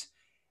companies,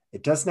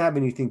 it doesn't have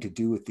anything to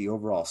do with the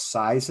overall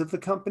size of the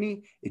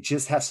company. It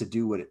just has to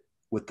do with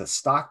what the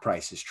stock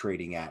price is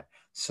trading at.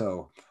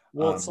 So,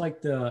 well, it's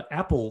like the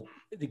Apple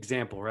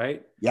example,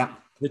 right? Yeah.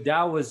 The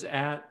Dow was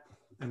at,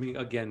 I mean,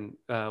 again,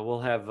 we'll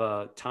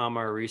have Tom,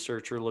 our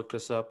researcher, look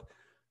this up,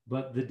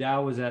 but the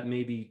Dow was at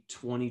maybe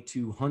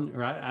 2,200,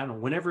 or I don't know,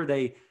 whenever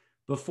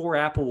before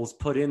Apple was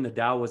put in, the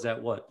Dow was at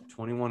what,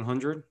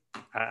 2,100?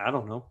 I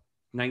don't know,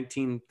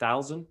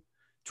 19,000,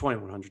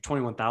 2,100,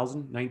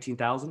 21,000,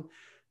 19,000.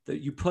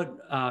 That you put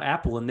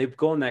Apple and they've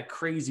gone that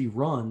crazy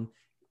run.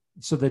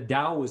 So the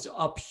Dow was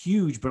up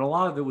huge, but a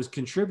lot of it was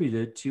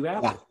contributed to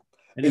Apple. Yeah.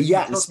 And if you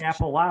took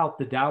Apple out,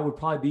 the Dow would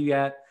probably be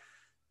at,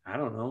 I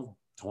don't know,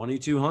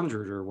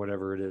 2,200 or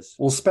whatever it is.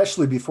 Well,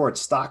 especially before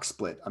its stock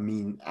split. I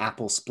mean,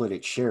 Apple split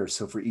its shares.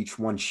 So for each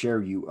one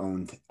share you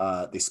owned,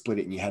 they split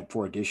it and you had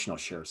 4 additional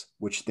shares,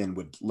 which then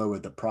would lower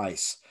the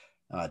price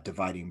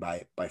dividing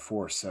by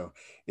 4. So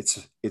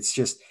it's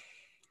just,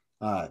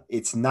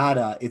 it's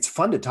not it's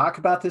fun to talk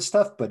about this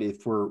stuff, but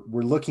if we're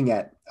looking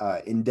at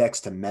index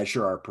to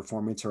measure our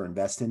performance or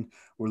invest in,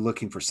 we're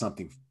looking for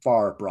something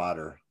far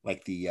broader,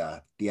 like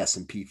the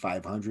S&P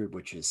 500,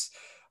 which is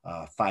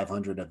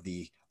 500 of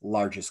the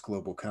largest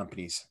global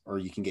companies, or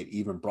you can get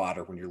even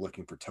broader when you're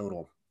looking for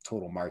total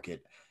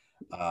market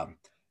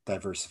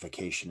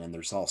diversification. And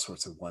there's all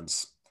sorts of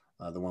ones.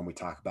 The one we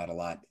talk about a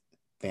lot,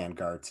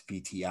 Vanguard's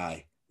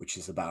VTI, which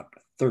is about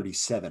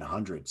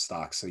 3,700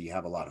 stocks. So you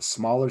have a lot of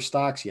smaller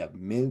stocks, you have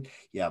mid,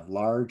 you have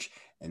large,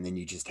 and then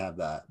you just have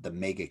the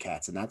mega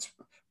cats. And that's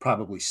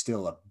probably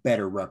still a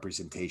better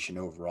representation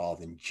overall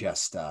than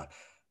just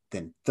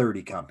than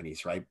 30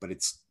 companies, right? But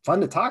it's fun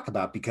to talk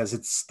about because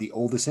it's the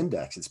oldest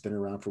index. It's been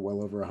around for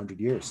well over 100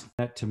 years.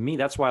 To me,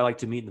 that's why I like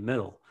to meet in the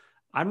middle.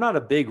 I'm not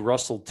a big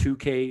Russell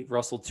 2K,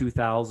 Russell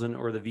 2000,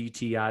 or the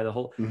VTI, the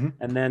whole,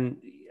 and then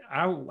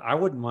I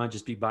wouldn't want to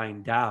just be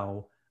buying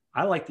Dow.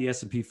 I like the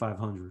S&P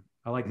 500.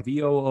 I like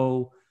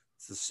VOO.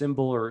 It's a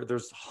symbol, or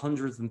there's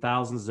hundreds and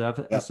thousands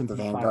of S&P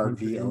 500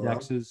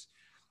 indexes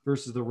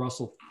versus the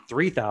Russell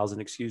 3000,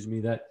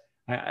 that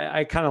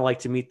I kind of like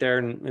to meet there.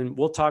 And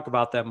we'll talk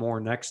about that more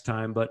next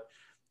time. But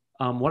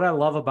what I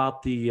love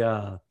about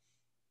the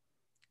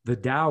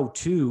Dow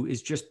too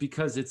is just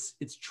because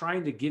it's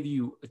trying to give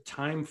you a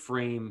time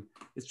frame.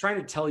 It's trying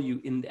to tell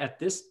you at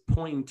this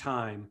point in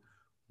time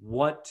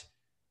what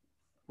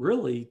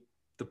really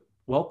the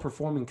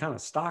well-performing kind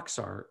of stocks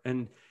are.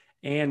 And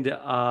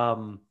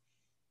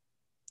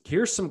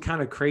here's some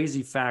kind of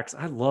crazy facts.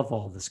 I love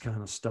all this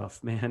kind of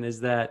stuff, man, is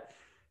that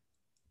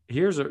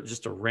here's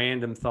just a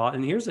random thought.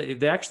 And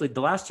the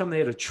last time they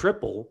had a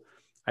triple,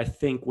 I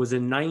think, was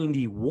in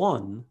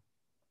 91,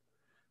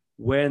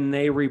 when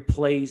they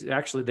replace,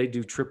 actually they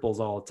do triples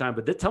all the time,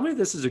 but tell me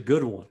this is a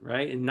good one,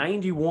 right? In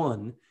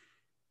 91,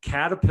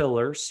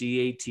 Caterpillar,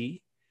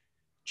 C-A-T,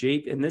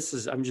 and this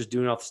is, I'm just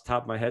doing it off the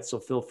top of my head, so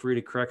feel free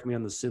to correct me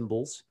on the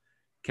symbols.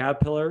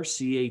 Caterpillar,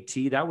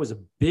 C-A-T, that was a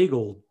big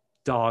old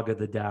dog of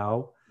the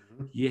Dow.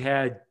 Mm-hmm. You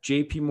had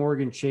JP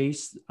Morgan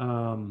Chase,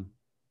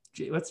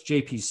 what's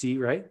JPC,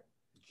 right?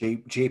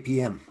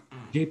 JPM.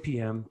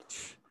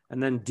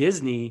 And then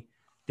Disney,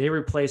 they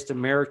replaced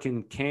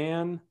American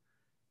Can,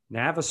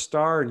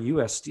 Navistar, and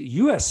US Steel.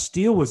 US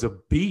Steel was a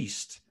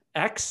beast.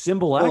 X,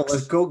 symbol X.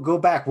 Let's go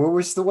back. What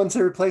was the ones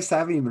they replaced? I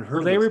haven't even heard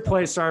of they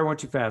replaced, sorry, I went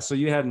too fast. So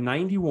you had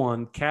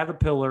 91,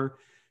 Caterpillar,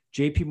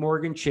 JP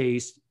Morgan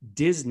Chase,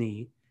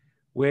 Disney,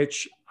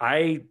 which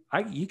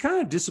you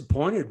kind of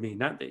disappointed me.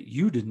 Not that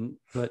you didn't,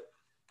 but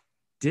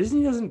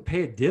Disney doesn't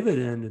pay a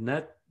dividend. And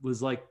that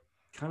was like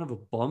kind of a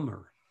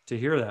bummer to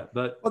hear that.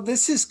 But well,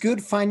 this is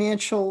good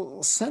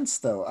financial sense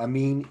though. I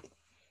mean,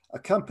 a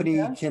company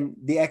can,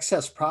 the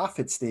excess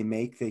profits they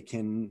make, they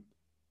can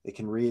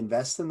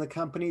reinvest in the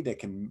company. They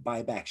can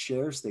buy back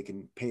shares. They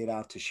can pay it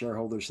out to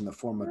shareholders in the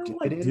form of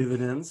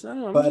dividends. I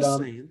don't know, but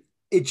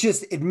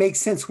it makes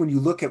sense when you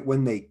look at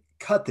when they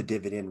cut the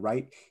dividend,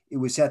 right? It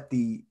was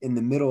in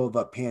the middle of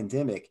a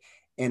pandemic.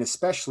 And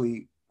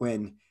especially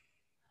when,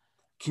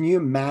 can you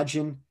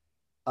imagine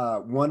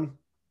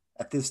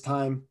at this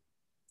time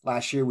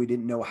last year, we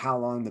didn't know how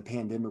long the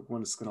pandemic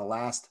was going to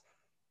last,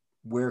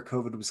 where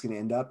COVID was going to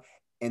end up.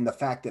 And the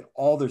fact that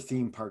all their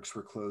theme parks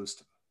were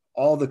closed,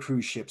 all the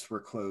cruise ships were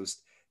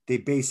closed. They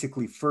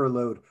basically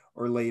furloughed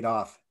or laid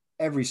off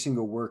every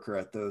single worker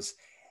at those.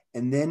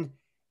 And then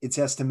it's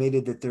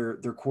estimated that their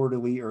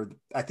quarterly, or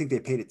I think they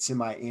paid it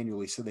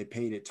semi-annually, so they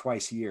paid it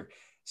twice a year.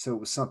 So it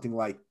was something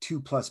like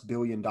 $2+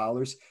 billion.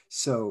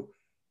 So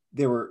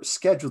they were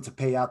scheduled to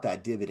pay out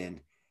that dividend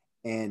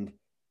and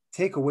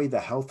take away the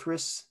health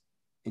risks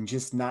and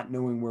just not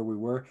knowing where we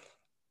were.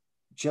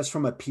 Just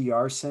from a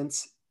PR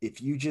sense,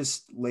 if you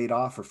just laid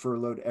off or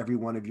furloughed every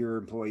one of your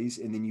employees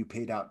and then you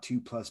paid out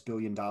 $2+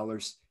 billion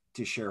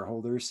to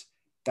shareholders,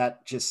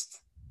 that just,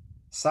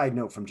 side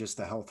note from just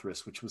the health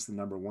risk, which was the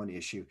number one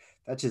issue,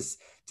 that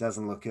just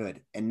doesn't look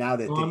good. And now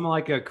that I'm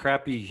like a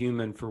crappy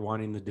human for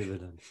wanting the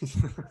dividend.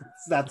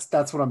 that's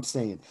what I'm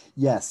saying.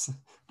 Yes.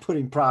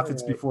 Putting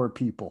profits before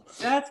people.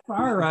 That's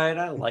all right.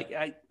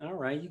 All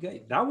right. You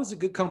guys, that was a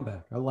good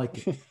comeback. I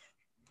like it.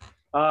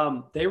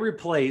 They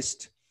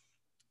replaced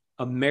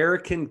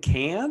American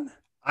Can.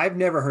 I've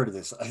never heard of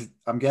this.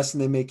 I'm guessing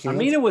they make cans. I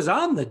mean, it was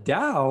on the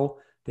Dow.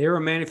 They were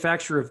a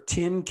manufacturer of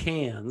tin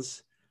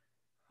cans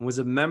and was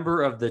a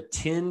member of the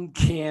Tin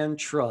Can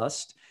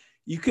Trust.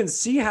 You can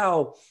see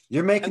how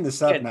you're making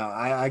this up now.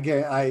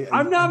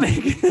 I'm not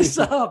making this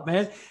up,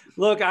 man.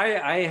 Look,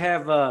 I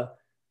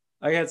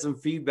had some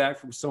feedback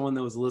from someone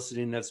that was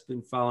listening that's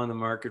been following the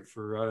market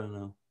for, I don't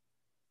know,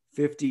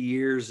 50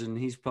 years. And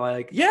he's probably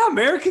like, yeah,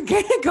 American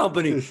Can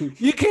Company.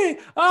 You can't,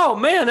 oh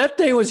man, that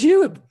thing was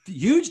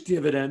huge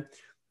dividend.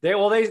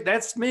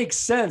 That makes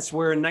sense.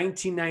 Where in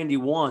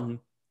 1991,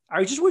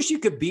 I just wish you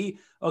could be,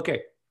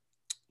 okay.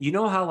 You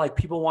know how like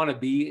people want to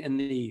be in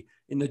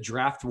the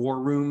draft war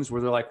rooms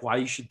where they're like, why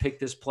you should pick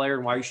this player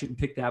and why you shouldn't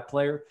pick that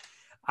player.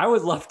 I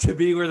would love to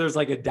be where there's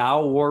like a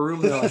Dow war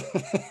room.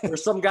 Where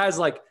some guys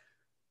like,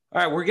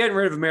 all right, we're getting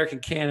rid of American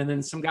Can. And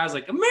then some guys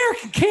like,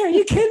 American Can, are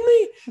you kidding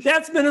me?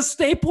 That's been a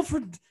staple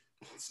for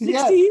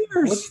 60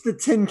 years. What's the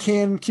Tin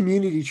Can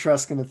Community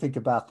Trust going to think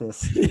about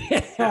this?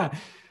 Yeah.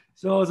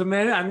 So as a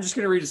man, I'm just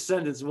going to read a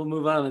sentence. We'll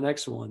move on to the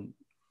next one.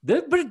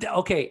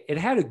 It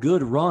had a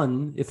good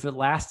run if it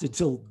lasted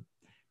till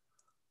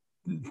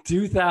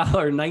 2000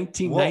 or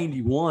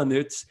 1991. Well,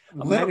 it's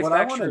a manufacturer. What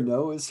I want to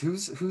know is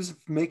who's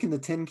making the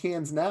tin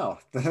cans now.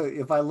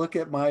 If I look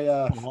at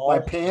my my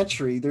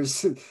pantry,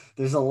 there's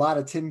a lot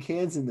of tin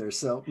cans in there.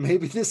 So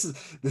maybe this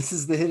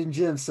is the hidden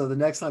gem. So the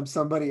next time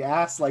somebody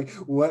asks like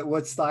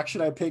what stock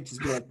should I pick, just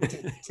be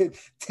like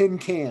tin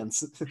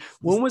cans.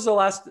 When was the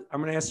last? I'm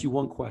going to ask you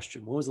one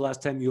question. When was the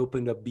last time you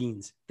opened up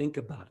beans? Think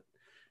about it.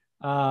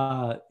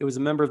 It was a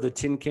member of the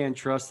Tin Can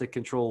Trust that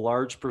control a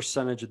large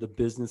percentage of the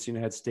business in the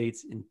United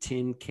States in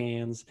tin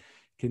cans,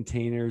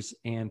 containers,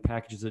 and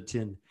packages of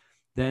tin.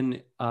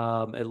 Then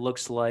it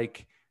looks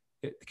like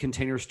the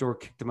Container Store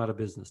kicked them out of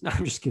business. No,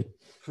 I'm just kidding.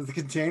 The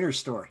Container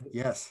Store,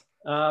 yes.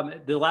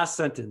 The last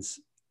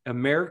sentence.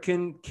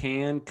 American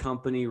Can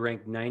Company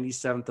ranked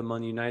 97th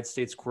among United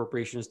States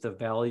corporations in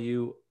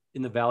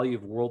the value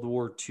of World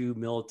War II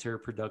military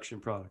production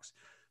products.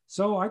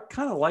 So I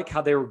kind of like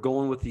how they were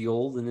going with the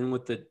old and then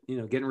with the,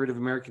 getting rid of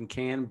American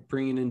Can,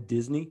 bringing in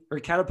Disney, or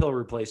Caterpillar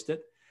replaced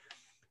it.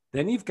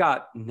 Then you've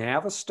got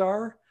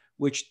Navistar,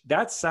 which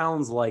that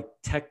sounds like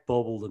tech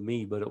bubble to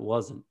me, but it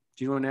wasn't.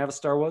 Do you know what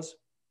Navistar was?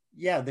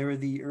 Yeah, they were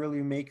the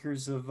early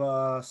makers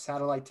of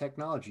satellite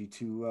technology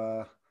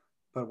to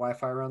put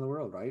Wi-Fi around the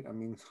world, right? I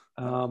mean,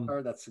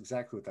 that's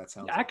exactly what that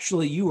sounds like.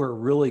 Actually, you were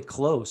really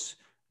close.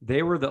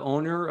 They were the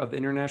owner of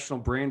International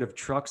Brand of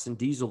trucks and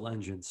diesel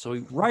engines. So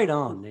right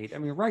on, Nate. I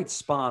mean, right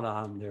spot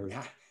on there.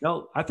 Yeah.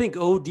 No, I think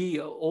Old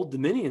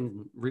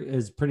Dominion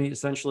has pretty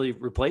essentially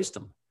replaced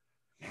them.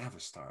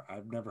 Navistar.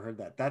 I've never heard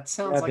that. That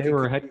sounds Yeah, like they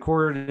were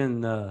headquartered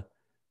in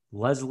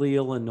Leslie,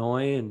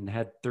 Illinois, and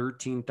had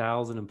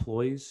 13,000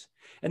 employees.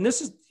 And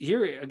this is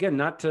here again,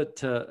 not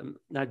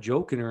not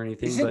joking or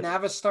anything. Is it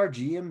Navistar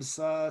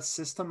GM's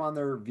system on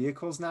their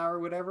vehicles now or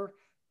whatever?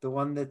 The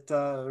one that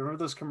remember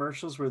those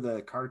commercials where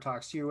the car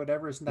talks to you or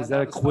whatever? Isn't that is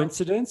that Navistar? a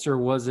coincidence, or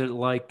was it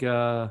like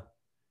no,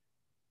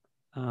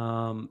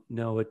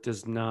 it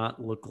does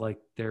not look like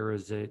there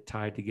is a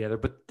tied together.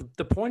 But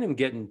the point I'm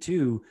getting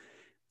to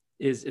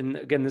is, and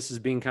again, this is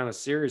being kind of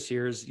serious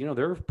here, is, you know,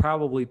 there are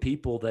probably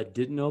people that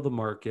didn't know the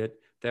market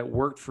that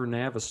worked for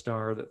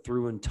Navistar that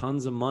threw in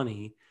tons of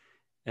money.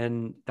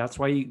 And that's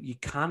why you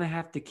kind of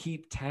have to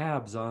keep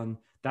tabs on,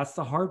 that's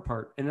the hard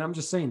part. And I'm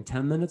just saying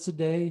 10 minutes a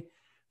day,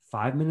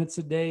 5 minutes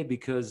a day,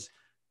 because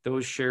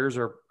those shares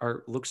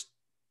are looks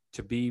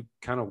to be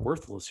kind of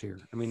worthless here.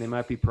 I mean, they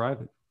might be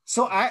private.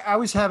 So I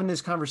was having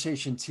this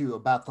conversation too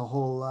about the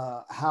whole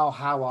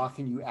how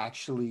often you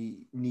actually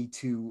need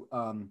to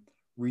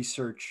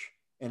research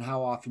and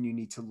how often you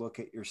need to look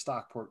at your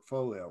stock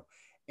portfolio.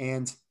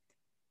 And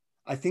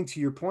I think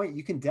to your point,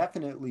 you can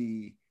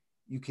definitely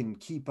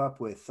keep up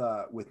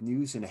with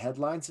news and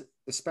headlines,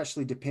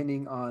 especially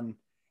depending on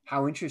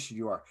how interested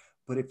you are.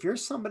 But if you're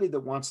somebody that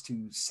wants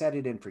to set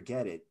it and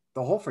forget it,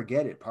 the whole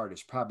forget it part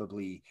is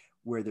probably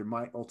where there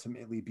might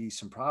ultimately be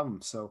some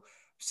problems. So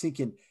I was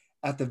thinking,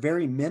 at the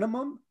very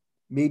minimum,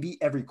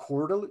 maybe every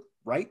quarter,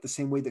 right? The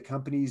same way the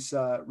companies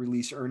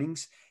release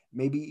earnings,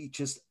 maybe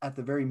just at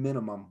the very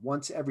minimum,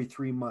 once every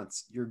 3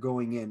 months, you're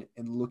going in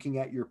and looking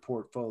at your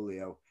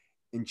portfolio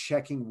and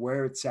checking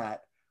where it's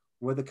at,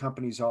 where the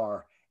companies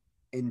are,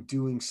 and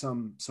doing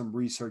some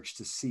research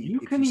to see. You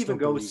can even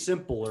go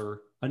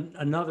simpler.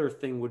 Another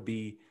thing would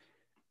be,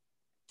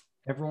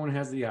 everyone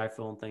has the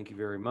iPhone. Thank you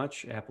very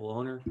much, Apple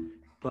owner.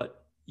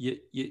 But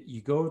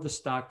you go to the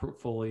stock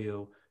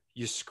portfolio,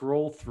 you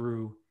scroll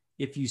through.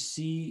 If you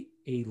see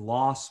a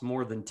loss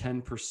more than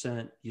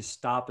 10%, you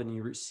stop and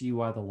you see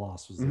why the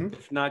loss was there.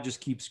 If not,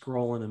 just keep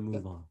scrolling and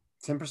move on.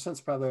 10%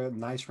 is probably a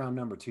nice round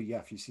number too. Yeah.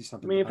 If you see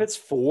something, I mean, if it's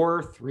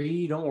 4,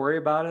 3, don't worry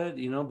about it,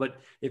 you know, but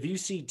if you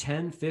see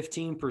 10,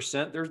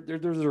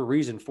 15%, there's a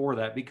reason for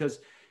that, because,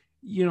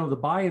 you know, the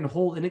buy and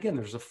hold, and again,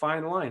 there's a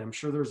fine line. I'm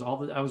sure there's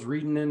I was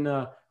reading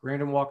in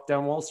Random Walk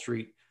Down Wall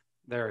Street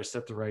there, I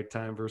set the right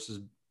time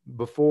versus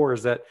before,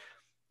 is that,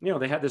 you know,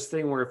 they had this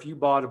thing where if you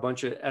bought a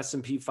bunch of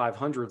S&P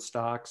 500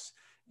 stocks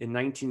in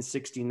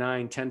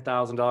 1969,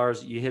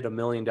 $10,000, you hit $1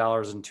 million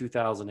in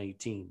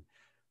 2018.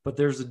 But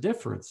there's a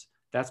difference.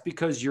 That's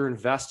because you're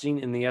investing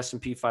in the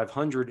S&P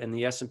 500, and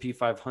the S&P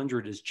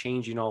 500 is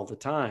changing all the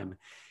time.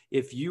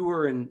 If you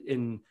were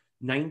in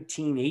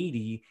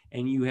 1980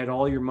 and you had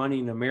all your money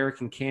in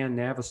American Can,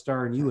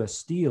 Navistar, and U.S.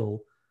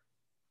 Steel,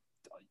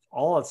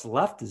 all that's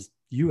left is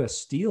U.S.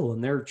 Steel,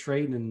 and they're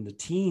trading in the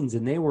teens,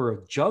 and they were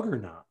a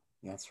juggernaut.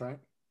 That's right.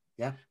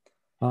 Yeah.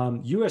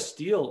 U.S.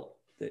 Steel,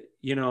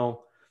 you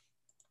know,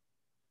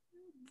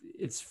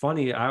 it's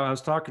funny. I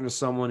was talking to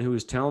someone who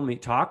was talking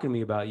to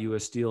me about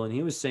U.S. Steel, and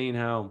he was saying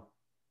how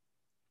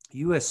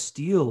U.S.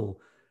 Steel,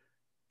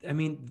 I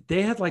mean,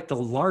 they had like the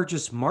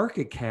largest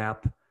market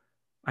cap,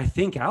 I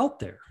think, out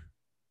there.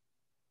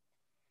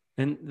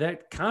 And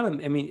that kind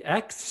of, I mean,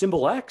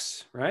 symbol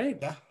X, right?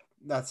 Yeah.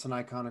 That's an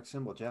iconic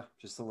symbol. Yeah.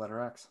 Just the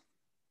letter X.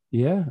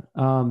 Yeah.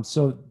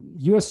 So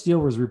U.S. Steel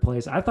was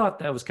replaced. I thought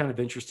that was kind of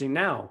interesting.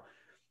 Now,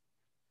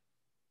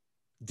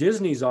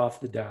 Disney's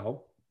off the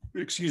Dow.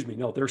 Excuse me.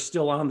 No, they're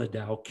still on the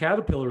Dow.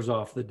 Caterpillar's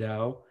off the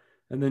Dow.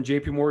 And then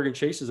JP Morgan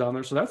Chase is on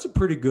there. So that's a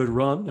pretty good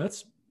run.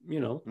 That's, you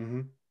know,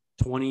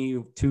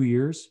 22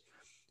 years.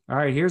 All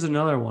right. Here's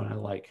another one I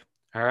like.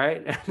 All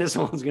right. This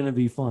one's going to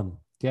be fun.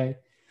 Okay.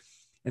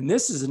 And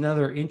this is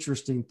another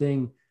interesting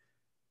thing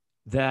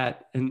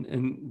that,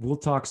 and we'll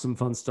talk some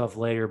fun stuff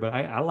later, but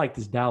I like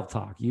this Dow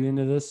talk. You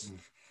into this?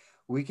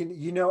 We can,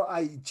 you know,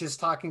 just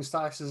talking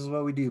stocks is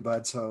what we do,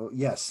 bud. So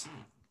yes,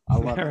 I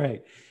love it. All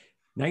right.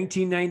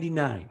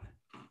 1999,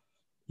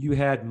 you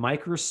had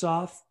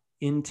Microsoft,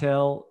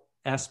 Intel,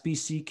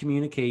 SBC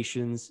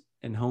Communications,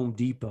 and Home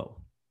Depot.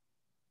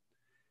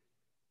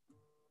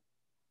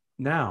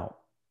 Now,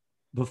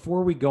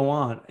 before we go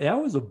on,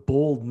 that was a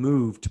bold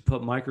move to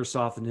put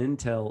Microsoft and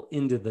Intel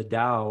into the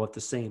Dow at the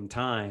same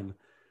time.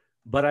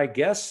 But I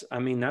guess, I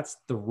mean, that's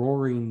the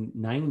roaring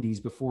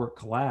 90s before it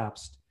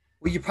collapsed.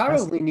 Well, you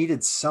probably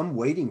needed some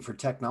weighting for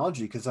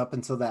technology, because up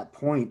until that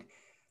point,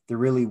 there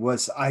really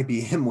was,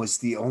 IBM was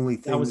the only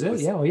thing. That was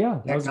it. Yeah. Well, yeah.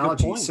 That technology. Was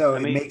a good point. So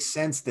it makes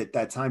sense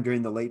that time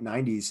during the late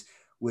 90s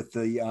with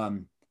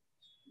the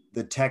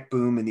tech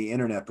boom and the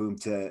internet boom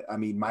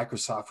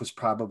Microsoft was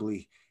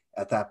probably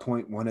at that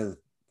point one of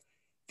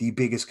the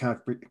biggest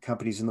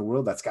companies in the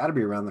world. That's got to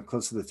be around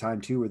close to the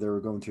time too, where they were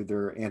going through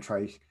their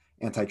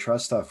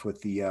antitrust stuff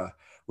with the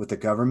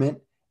government.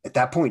 At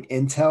that point,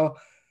 Intel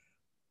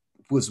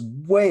was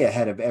way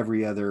ahead of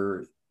every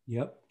other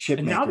chip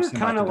and maker. Now they're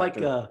kind of like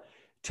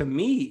to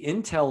me,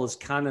 Intel is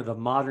kind of the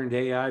modern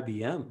day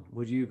IBM.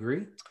 Would you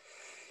agree?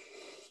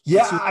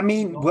 Yeah, I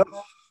mean, well,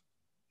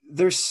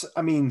 there's,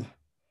 I mean,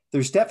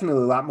 there's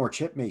definitely a lot more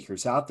chip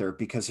makers out there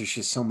because there's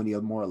just so many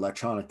more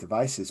electronic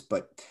devices.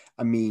 But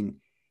I mean,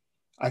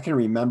 I can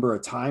remember a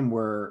time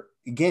where,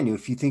 again,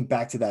 if you think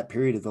back to that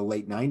period of the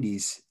late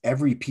 90s,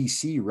 every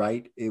PC,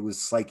 right? It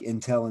was like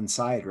Intel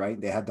Inside, right?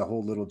 They had the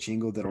whole little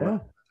jingle that around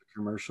the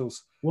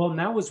commercials. Well, and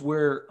that was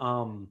where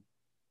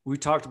we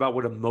talked about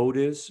what a moat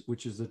is,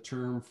 which is a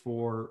term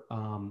for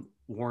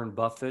Warren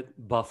Buffett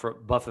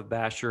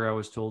basher. I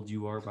was told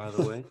you are, by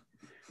the way,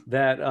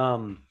 that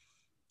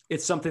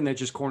it's something that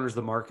just corners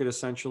the market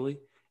essentially.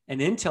 And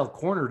Intel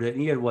cornered it.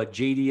 And you had what,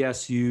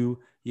 JDSU,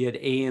 you had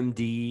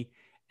AMD.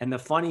 And the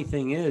funny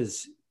thing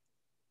is,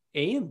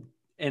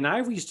 and I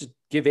used to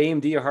give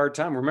AMD a hard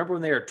time. Remember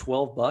when they were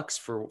 $12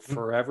 for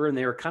forever and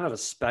they were kind of a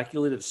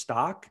speculative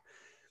stock?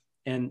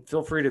 And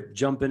feel free to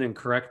jump in and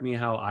correct me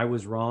how I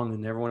was wrong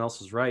and everyone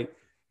else was right.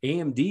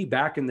 AMD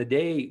back in the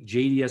day,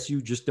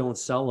 JDSU just don't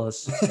sell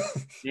us.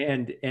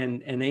 and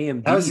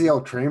AMD. That was the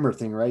old Kramer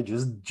thing, right?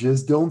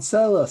 Just don't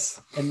sell us.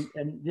 And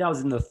yeah, I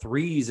was in the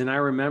threes. And I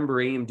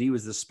remember AMD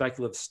was the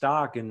speculative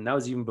stock. And that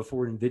was even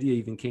before NVIDIA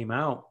even came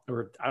out,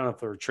 or I don't know if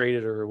they were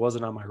traded or it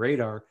wasn't on my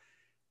radar.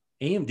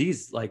 AMD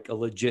is like a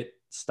legit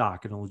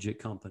stock and a legit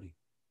company.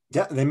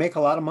 Yeah, they make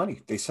a lot of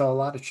money. They sell a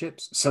lot of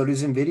chips. So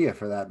does NVIDIA,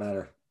 for that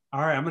matter.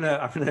 All right, I'm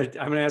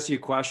gonna ask you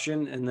a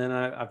question, and then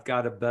I've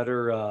got a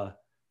better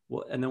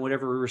and then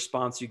whatever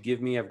response you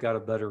give me, I've got a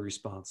better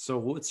response. So,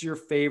 what's your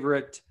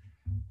favorite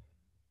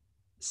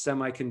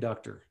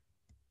semiconductor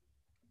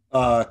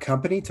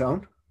company to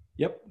own?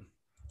 Yep,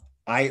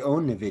 I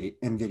own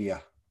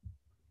NVIDIA.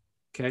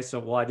 Okay,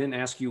 so I didn't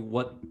ask you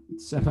what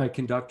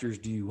semiconductors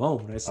do you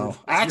own. I said,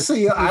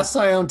 actually,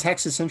 I own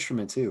Texas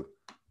Instrument too.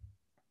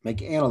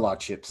 Make analog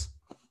chips.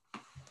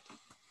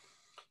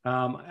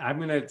 I'm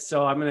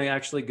gonna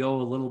actually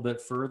go a little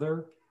bit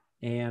further,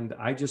 and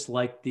I just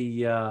like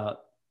the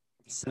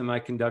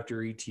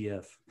semiconductor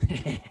ETF.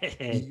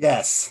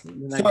 Yes.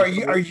 So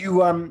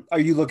are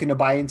you looking to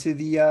buy into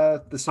the?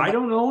 I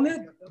don't own it,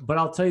 but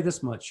I'll tell you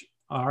this much.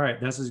 All right,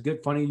 this is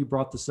good. Funny you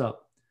brought this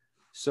up.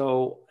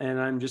 So,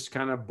 and I'm just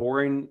kind of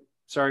boring.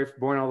 Sorry for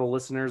boring all the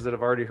listeners that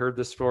have already heard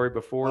this story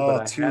before.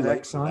 But I had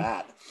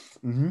Exxon.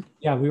 Mm-hmm.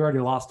 Yeah, we already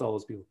lost all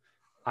those people.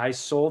 I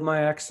sold my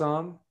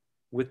Exxon.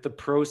 With the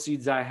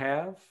proceeds I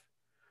have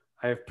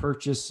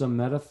purchased some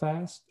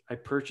MetaFast. I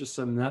purchased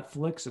some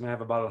Netflix, and I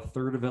have about a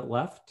third of it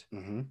left.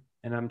 Mm-hmm.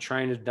 And I'm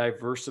trying to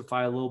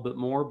diversify a little bit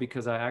more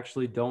because I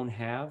actually don't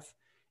have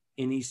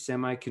any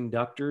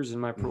semiconductors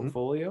in my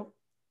portfolio.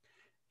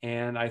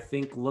 And I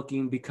think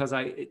because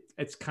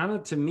it's kind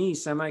of, to me,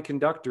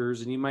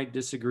 semiconductors, and you might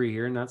disagree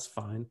here, and that's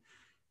fine,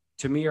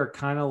 to me are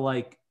kind of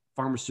like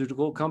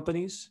pharmaceutical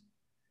companies.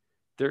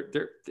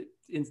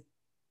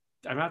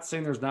 I'm not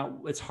saying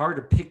it's hard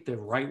to pick the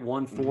right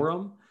one for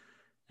them.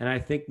 And I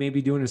think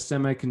maybe doing a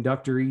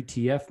semiconductor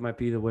ETF might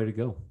be the way to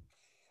go.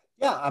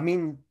 Yeah. I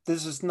mean,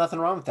 there's just nothing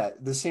wrong with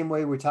that. The same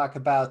way we talk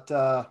about,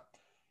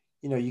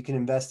 you can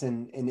invest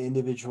in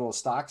individual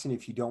stocks. And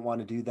if you don't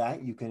want to do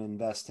that, you can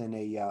invest in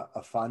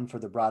a fund for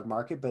the broad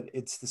market, but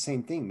it's the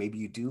same thing. Maybe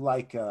you do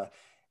like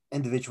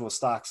individual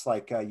stocks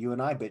like you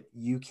and I, but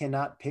you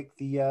cannot pick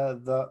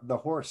the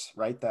horse,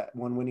 right? That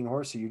one winning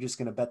horse. So you're just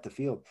going to bet the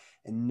field,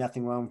 and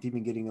nothing wrong with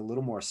even getting a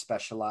little more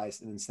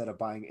specialized. And instead of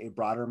buying a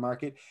broader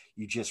market,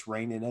 you just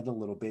rein in it a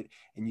little bit,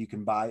 and you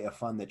can buy a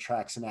fund that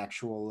tracks an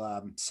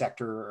actual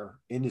sector or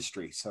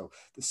industry. So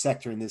the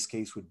sector in this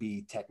case would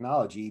be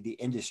technology. The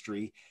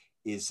industry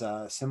is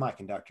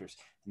semiconductors.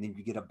 And then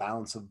you get a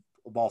balance of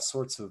all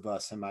sorts of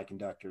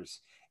semiconductors,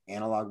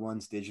 analog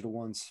ones, digital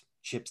ones,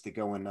 chips that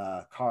go in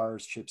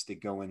cars, chips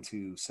that go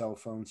into cell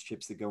phones,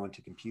 chips that go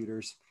into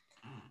computers.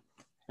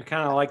 I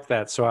kind of like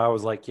that. So I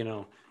was like,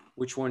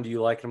 which one do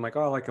you like? And I'm like,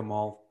 oh, I like them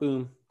all.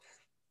 Boom.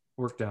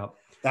 Worked out.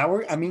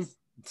 I mean,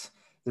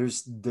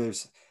 this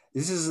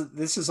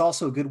is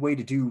also a good way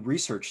to do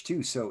research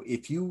too. So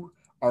if you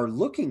are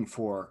looking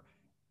for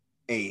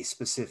a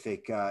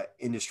specific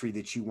industry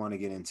that you want to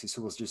get into,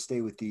 so let's just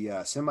stay with the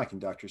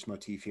semiconductors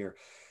motif here,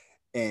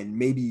 and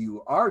maybe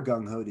you are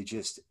gung-ho to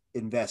just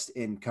invest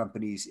in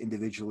companies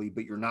individually,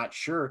 but you're not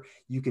sure,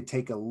 you could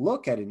take a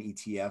look at an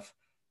ETF,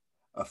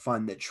 a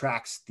fund that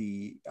tracks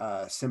the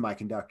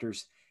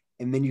semiconductors,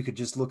 and then you could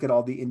just look at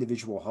all the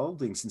individual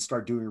holdings and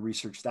start doing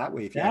research that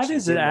way. That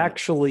is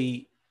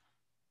actually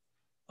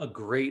a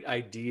great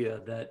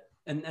idea.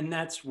 And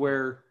that's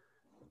where,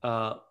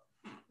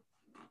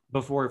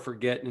 before I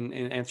forget and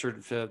answer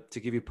to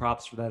give you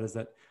props for that, is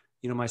that,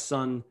 my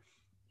son,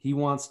 he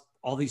wants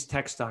all these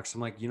tech stocks.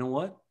 I'm like, you know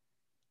what?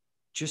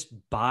 Just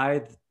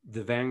buy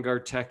the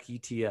Vanguard Tech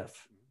ETF.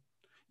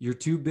 You're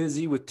too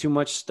busy with too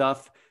much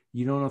stuff.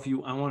 You don't know if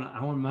I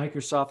want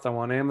Microsoft. I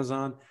want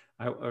Amazon.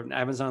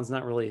 Amazon's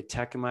not really a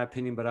tech in my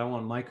opinion, but I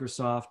want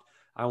Microsoft.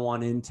 I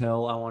want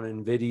Intel. I want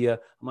NVIDIA.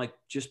 I'm like,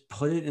 just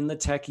put it in the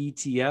tech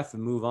ETF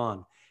and move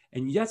on.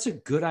 And that's a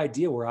good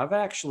idea where I've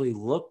actually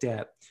looked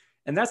at,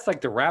 and that's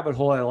like the rabbit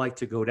hole I like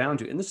to go down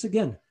to. And this,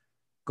 again,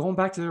 going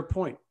back to their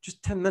point,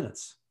 just 10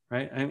 minutes,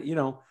 right? And,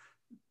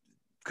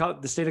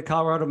 the state of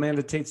Colorado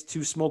mandates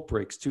 2 smoke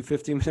breaks, 2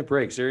 15-minute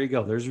breaks. There you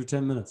go. There's your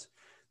 10 minutes.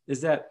 Is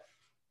that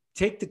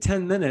take the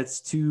 10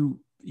 minutes to,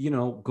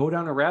 go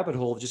down a rabbit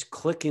hole, just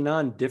clicking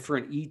on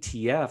different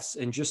ETFs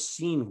and just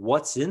seeing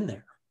what's in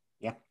there.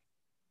 Yeah.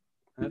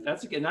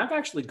 That's again, I've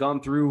actually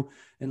gone through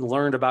and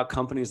learned about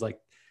companies like,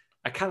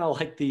 I kind of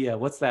like the,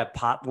 what's that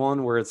pot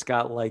one where it's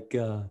got like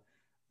the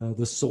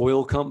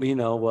soil company,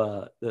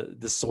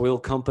 the soil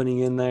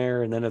company in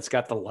there. And then it's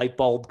got the light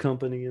bulb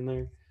company in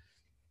there.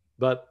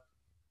 But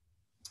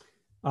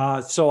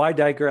so I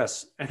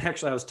digress. And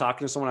actually I was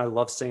talking to someone, I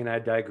love saying I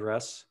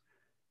digress.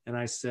 And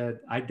I said,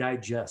 I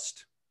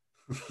digest.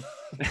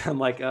 I'm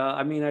like,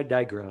 I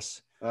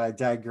digress. I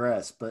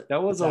digress, but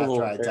that was a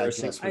little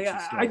embarrassing.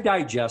 I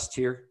digest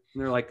here.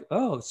 And they're like,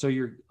 oh, so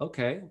you're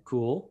okay,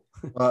 cool.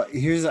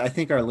 I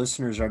think our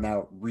listeners are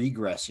now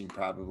regressing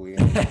probably.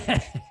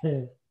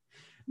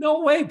 No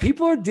way.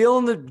 People are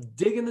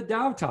digging the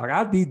Dow talk.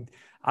 I'd be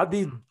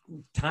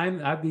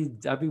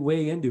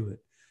way into it.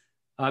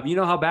 You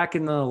know how back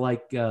in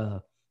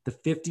the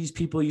 50s,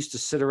 people used to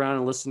sit around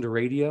and listen to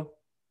radio?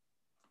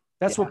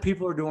 That's what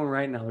people are doing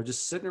right now. They're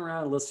just sitting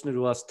around and listening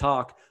to us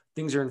talk.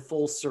 Things are in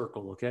full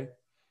circle. Okay.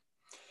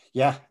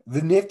 Yeah.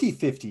 The Nifty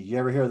 50. You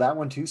ever hear that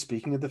one too?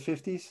 Speaking of the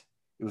 50s,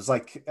 it was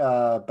like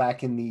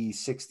back in the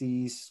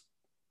 60s,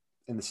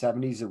 in the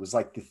 70s, it was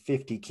like the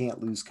 50 can't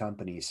lose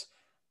companies.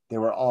 They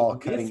were all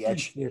cutting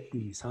edge.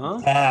 50s, huh?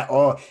 Yeah.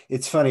 Oh,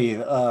 it's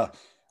funny.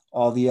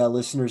 All the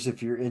listeners,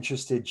 if you're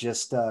interested,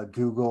 just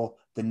Google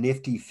the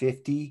Nifty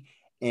 50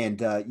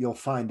 and you'll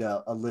find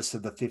a list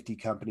of the 50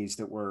 companies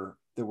that were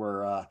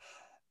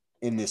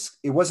in this.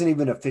 It wasn't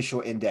even an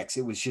official index.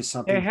 It was just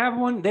something. They have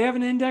one. They have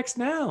an index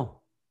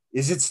now.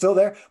 Is it still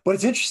there? But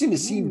it's interesting to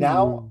see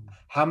now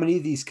how many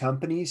of these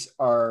companies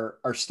are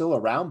still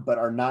around, but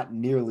are not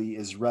nearly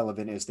as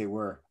relevant as they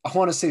were. I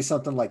want to say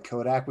something like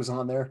Kodak was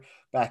on there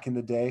back in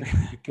the day.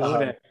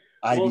 Kodak.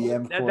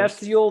 IBM. Well, that's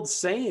the old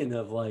saying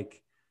of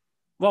like,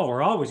 well,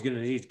 we're always going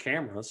to need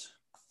cameras.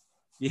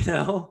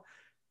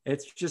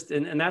 It's just,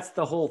 and that's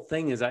the whole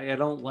thing is I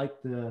don't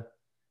like the,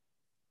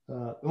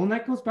 and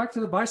that goes back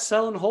to the buy,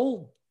 sell, and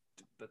hold.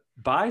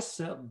 Buy,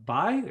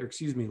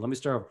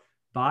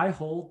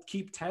 hold,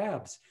 keep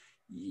tabs.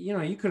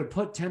 You could have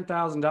put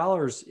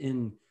 $10,000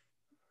 in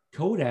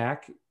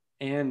Kodak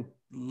and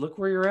look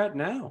where you're at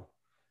now.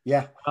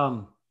 Yeah.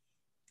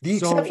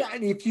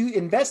 Exception, if you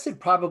invested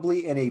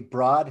probably in a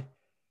broad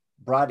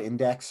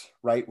index,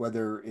 right?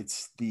 Whether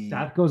it's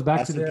that goes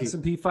back to the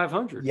S&P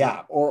 500.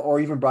 Yeah. Or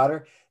even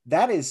broader.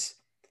 That is,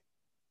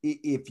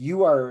 if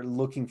you are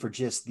looking for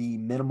just the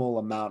minimal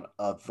amount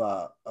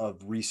of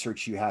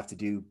research you have to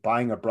do,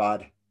 buying a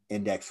broad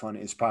index fund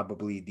is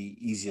probably the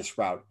easiest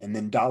route. And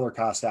then dollar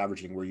cost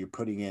averaging, where you're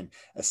putting in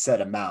a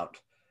set amount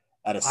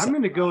I'm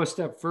going to go a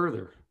step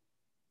further.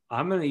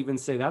 I'm going to even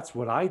say that's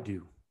what I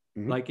do.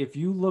 Mm-hmm. Like if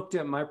you looked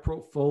at my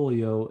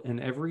portfolio and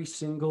every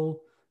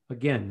single,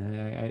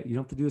 again, you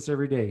don't have to do this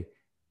every day,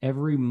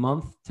 every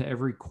month to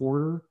every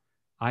quarter,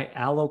 I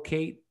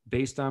allocate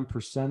based on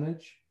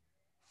percentage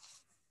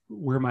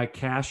where my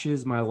cash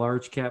is, my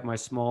large cap, my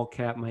small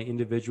cap, my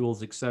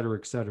individuals, et cetera,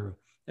 et cetera.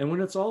 And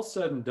when it's all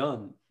said and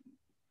done,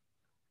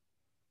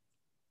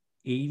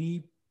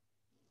 80%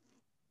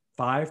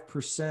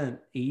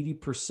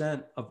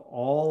 of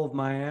all of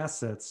my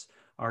assets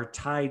are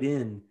tied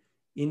in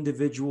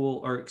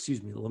are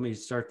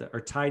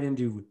tied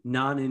into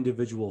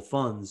non-individual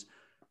funds.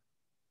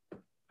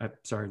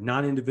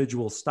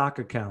 Non-individual stock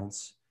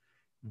accounts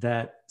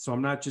so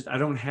I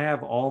don't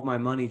have all of my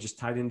money just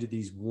tied into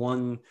these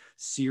one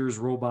Sears,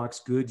 Roebuck,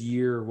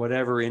 Goodyear,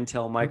 whatever,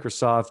 Intel,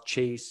 Microsoft,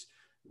 Chase,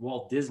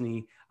 Walt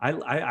Disney.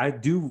 I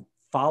do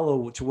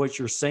follow to what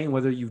you're saying,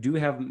 whether you do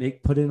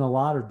put in a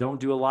lot or don't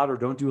do a lot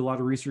of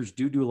research,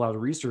 do a lot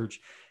of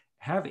research,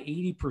 have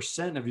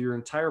 80% of your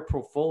entire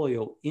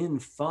portfolio in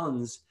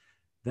funds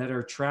that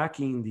are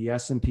tracking the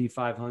S&P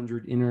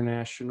 500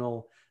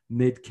 international,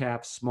 mid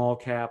caps, small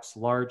caps,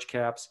 large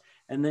caps,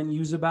 and then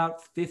use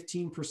about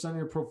 15% of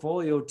your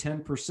portfolio,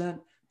 10%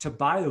 to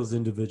buy those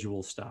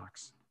individual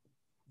stocks.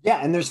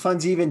 Yeah. And there's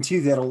funds even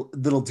too,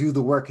 that'll do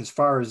the work as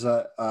far as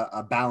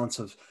a balance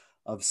of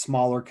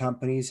smaller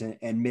companies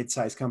and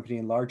mid-sized company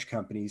and large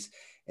companies.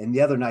 And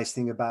the other nice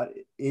thing about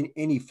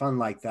any fund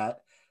like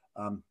that,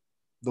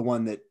 the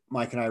one that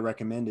Mike and I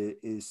recommend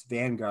is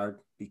Vanguard,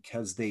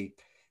 because they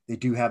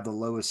do have the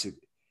lowest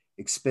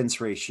expense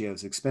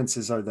ratios.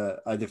 Expenses are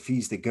the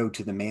fees that go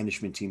to the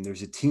management team.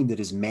 There's a team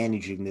that is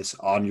managing this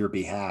on your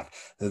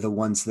behalf. They're the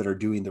ones that are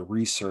doing the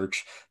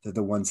research. They're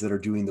the ones that are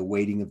doing the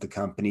weighting of the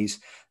companies.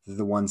 They're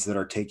the ones that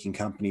are taking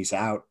companies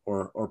out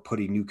or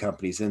putting new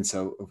companies in.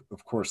 So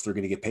of course they're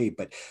going to get paid,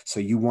 but so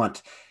you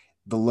want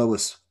the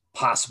lowest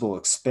possible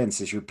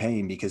expenses you're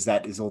paying, because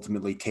that is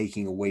ultimately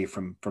taking away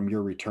from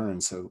your return.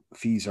 So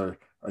fees are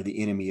the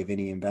enemy of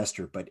any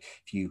investor. But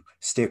if you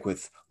stick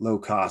with low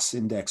cost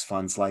index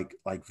funds like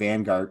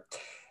Vanguard,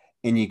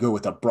 and you go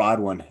with a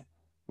broad one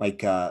like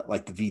the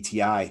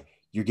VTI,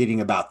 you're getting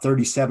about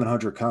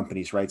 3,700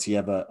 companies, right? So you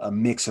have a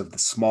mix of the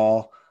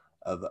small,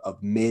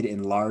 of mid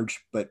and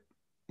large, but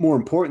more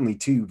importantly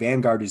too,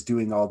 Vanguard is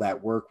doing all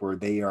that work where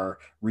they are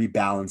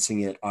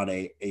rebalancing it on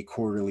a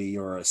quarterly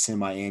or a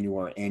semi-annual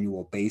or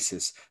annual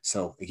basis.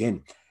 So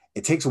again,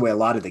 it takes away a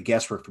lot of the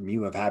guesswork from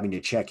you of having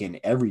to check in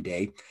every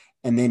day.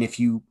 And then if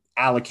you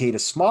allocate a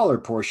smaller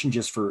portion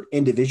just for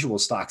individual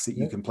stocks that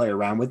you can play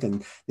around with,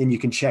 and then you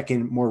can check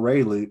in more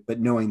regularly, but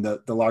knowing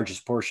the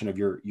largest portion of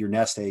your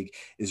nest egg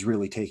is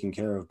really taken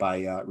care of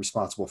by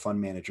responsible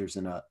fund managers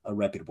in a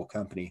reputable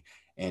company.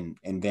 And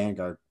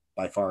Vanguard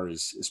by far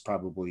is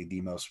probably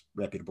the most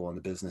reputable in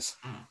the business.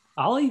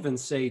 I'll even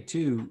say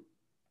too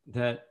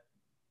that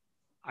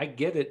I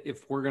get it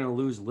if we're going to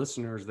lose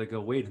listeners that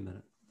go, wait a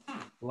minute.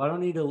 Well, I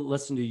don't need to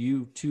listen to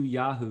you two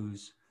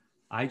yahoos.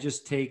 I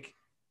just take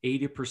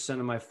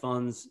 80% of my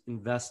funds,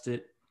 invest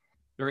it,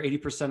 or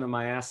 80% of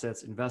my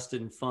assets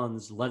invested in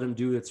funds, let them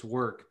do its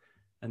work,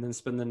 and then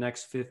spend the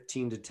next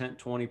 15 to 10,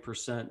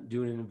 20%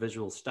 doing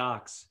individual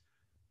stocks.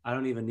 I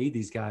don't even need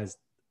these guys.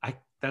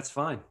 That's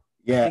fine.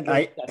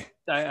 Yeah,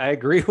 I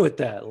agree with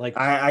that. Like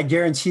I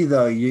guarantee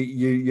though,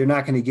 you're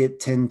not going to get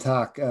 10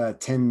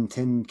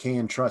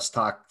 can trust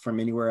talk from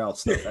anywhere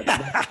else.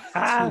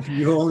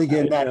 You only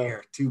get that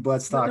here. 2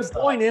 Buds Talk. The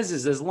point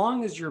is as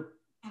long as you're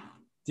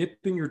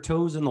dipping your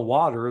toes in the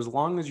water, as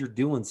long as you're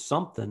doing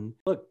something,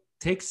 look,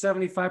 take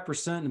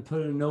 75% and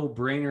put in a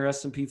no-brainer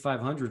S&P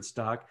 500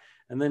 stock,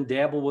 and then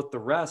dabble with the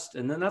rest,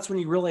 and then that's when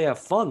you really have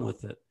fun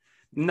with it.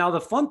 Now the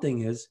fun thing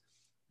is,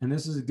 and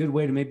this is a good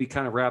way to maybe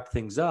kind of wrap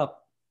things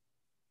up,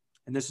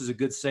 and this is a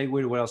good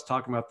segue to what I was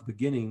talking about at the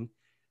beginning,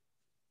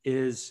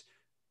 is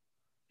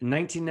in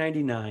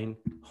 1999,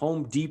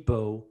 Home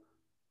Depot,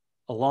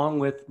 along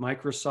with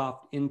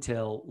Microsoft,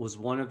 Intel, was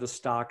one of the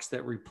stocks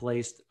that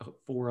replaced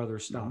 4 other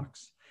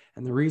stocks. Mm-hmm.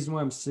 And the reason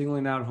why I'm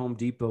singling out Home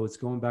Depot, it's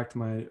going back to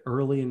my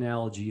early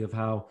analogy of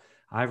how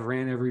I've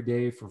ran every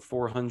day for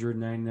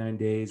 499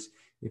 days.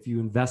 If you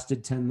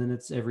invested 10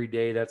 minutes every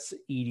day, that's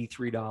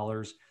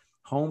 $83.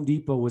 Home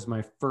Depot was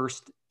my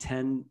first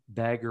 10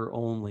 bagger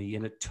only,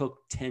 and it took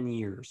 10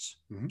 years.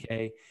 Mm-hmm.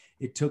 Okay.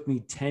 It took me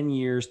 10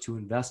 years to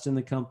invest in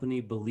the company,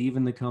 believe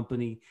in the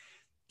company,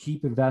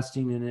 keep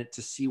investing in it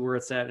to see where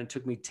it's at. And it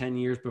took me 10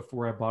 years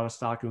before I bought a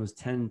stock and it was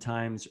 10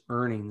 times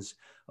earnings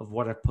of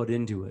what I put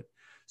into it.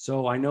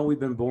 So I know we've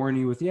been boring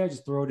you with,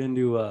 just throw it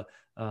into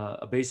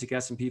a basic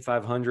S&P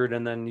 500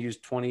 and then use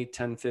 20,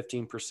 10,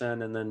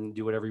 15% and then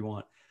do whatever you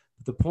want.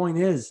 But the point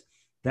is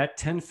that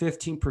 10,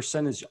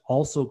 15% is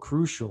also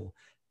crucial.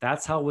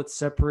 That's how it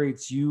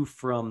separates you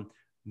from,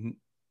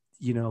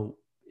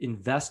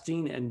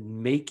 investing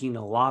and making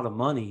a lot of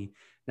money.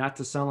 Not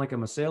to sound like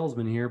I'm a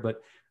salesman here,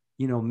 but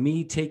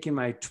me taking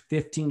my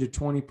 15 to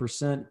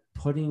 20%,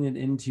 putting it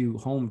into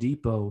Home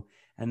Depot,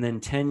 and then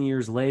 10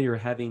 years later,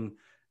 having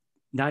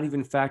not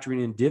even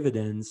factoring in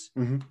dividends.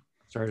 Mm-hmm.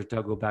 Sorry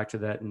to go back to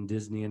that in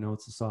Disney. I know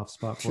it's a soft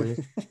spot for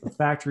you. But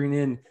factoring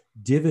in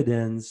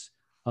dividends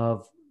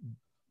of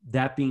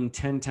that being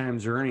 10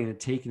 times earning and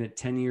taking it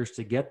 10 years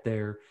to get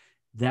there,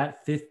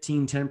 that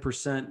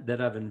 10% that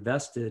I've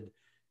invested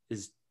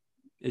is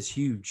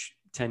huge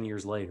 10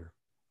 years later.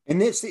 And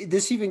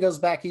this even goes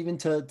back even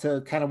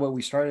to kind of what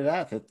we started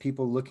at, if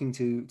people looking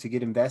to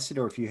get invested,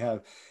 or if you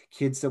have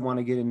kids that want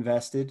to get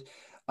invested,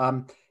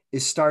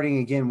 is starting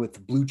again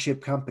with blue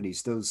chip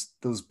companies,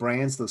 those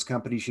brands, those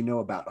companies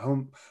about.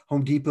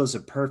 Home Depot is a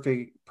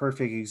perfect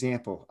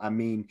example. I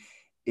mean,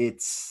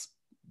 its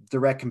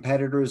direct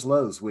competitor is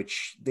Lowe's,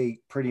 which they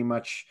pretty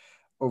much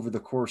over the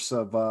course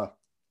of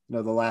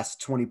the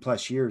last 20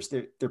 plus years,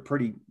 they're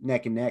pretty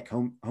neck and neck.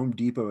 Home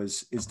Depot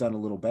is done a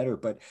little better,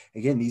 but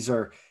again, these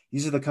are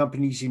the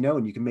companies,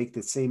 and you can make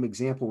the same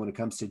example when it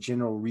comes to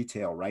general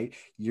retail, right?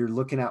 You're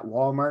looking at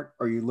Walmart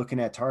or you're looking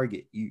at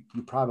Target. You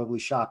probably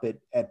shop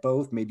at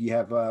both. Maybe you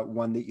have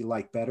one that you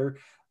like better,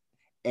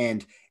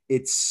 and you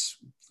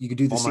could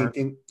do the Walmart. Same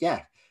thing.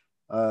 Yeah.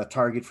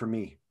 Target for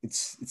me,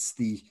 it's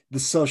the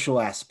social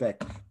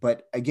aspect,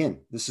 but again,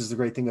 this is the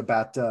great thing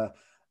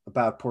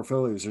about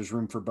portfolios. There's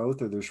room for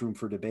both, or there's room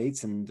for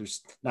debates, and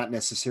there's not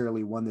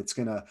necessarily one that's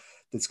gonna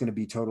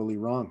be totally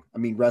wrong. I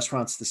mean,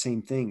 restaurants, the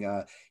same thing.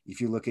 If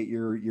you look at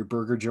your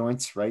burger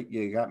joints, right?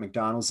 You got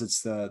McDonald's,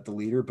 it's the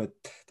leader, but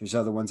there's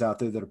other ones out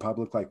there that are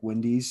public, like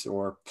Wendy's,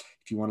 or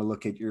if you want to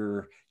look at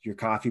your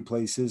coffee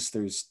places,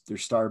 there's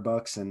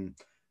Starbucks, and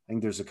I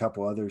think there's a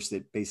couple others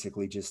that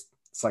basically just,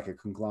 it's like a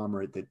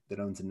conglomerate that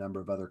owns a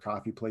number of other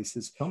coffee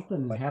places.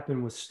 Something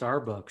happened with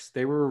Starbucks.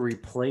 They were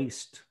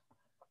replaced.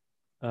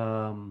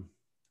 Who's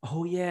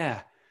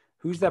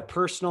that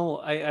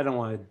personal? I don't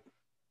want to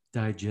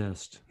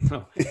digest.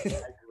 No,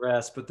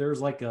 digress. But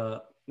there's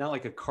not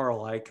like a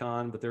Carl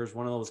Icahn, but there's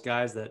one of those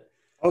guys that.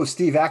 Oh,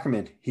 Steve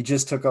Ackerman. He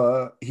just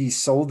he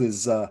sold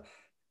his.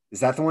 Is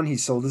that the one? He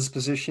sold his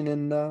position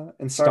in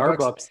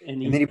Starbucks,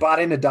 and then he bought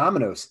into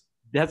Domino's.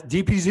 That's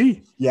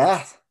DPZ.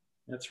 Yeah.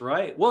 That's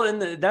right. Well,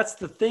 and that's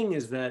the thing,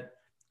 is that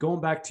going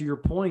back to your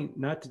point,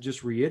 not to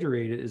just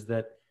reiterate it, is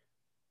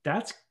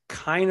that's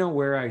kind of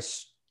where I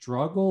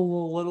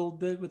struggle a little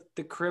bit with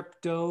the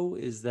crypto,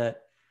 is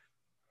that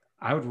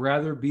I would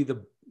rather be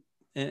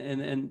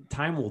and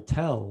time will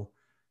tell,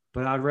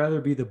 but I'd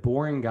rather be the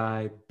boring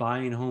guy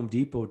buying Home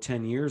Depot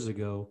 10 years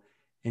ago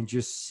and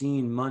just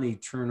seeing money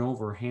turn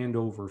over hand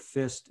over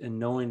fist and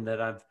knowing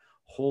that I'm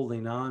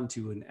holding on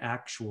to an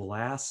actual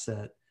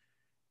asset,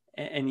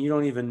 and you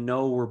don't even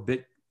know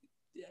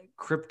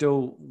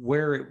crypto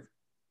where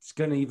it's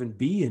going to even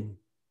be in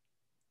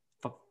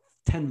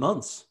 10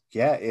 months.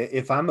 Yeah,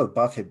 if I'm a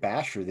Buffett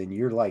basher, then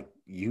you're like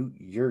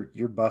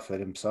you're Buffett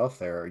himself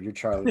there, or you're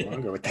Charlie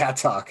Munger with that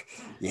talk.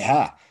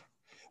 Yeah.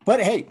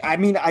 But hey, I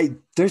mean,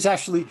 there's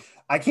actually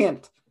I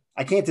can't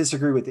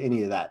disagree with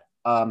any of that.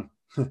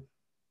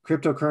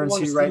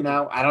 Cryptocurrency right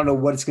now, I don't know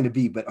what it's going to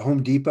be, but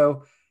Home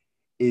Depot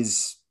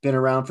is been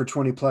around for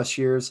 20 plus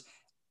years.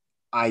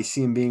 I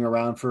see them being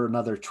around for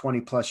another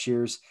 20 plus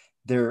years.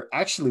 They're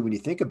actually, when you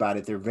think about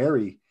it, they're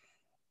very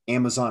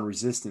Amazon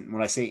resistant.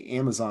 When I say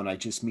Amazon, I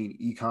just mean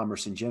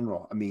e-commerce in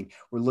general. I mean,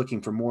 we're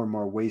looking for more and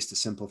more ways to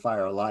simplify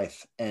our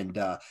life, and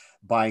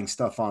buying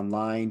stuff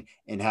online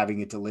and having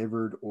it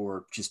delivered,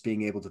 or just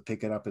being able to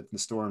pick it up at the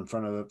store in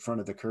front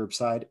of the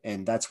curbside.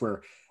 And that's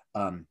where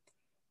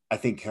I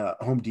think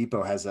Home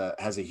Depot has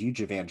a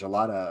huge advantage. A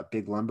lot of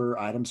big lumber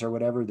items or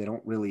whatever,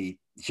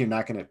 you're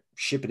not going to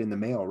ship it in the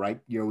mail,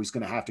 right? You're always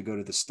going to have to go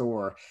to the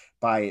store,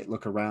 buy it,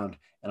 look around.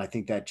 And I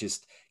think that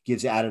just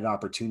gives added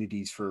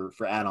opportunities for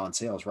add-on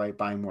sales, right?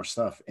 Buying more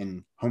stuff.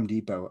 And Home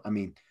Depot, I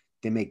mean,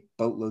 they make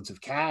boatloads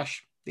of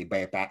cash. They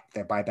buy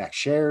back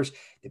shares,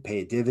 they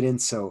pay a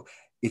dividend. So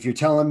if you're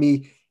telling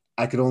me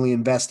I could only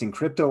invest in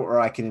crypto or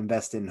I can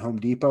invest in Home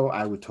Depot,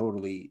 I would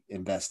totally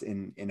invest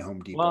in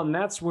Home Depot. Well, and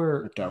that's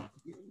where, crypto.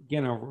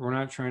 We're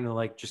not trying to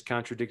like just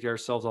contradict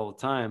ourselves all the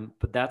time,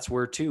 but that's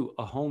where too,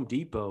 a Home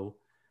Depot,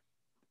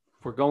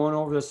 we're going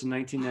over this in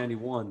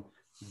 1991,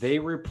 they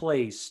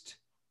replaced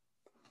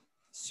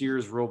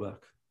Sears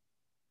Roebuck.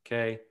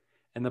 Okay.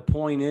 And the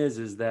point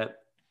is that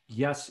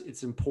yes,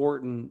 it's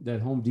important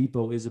that Home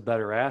Depot is a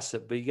better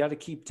asset, but you got to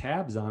keep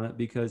tabs on it,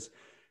 because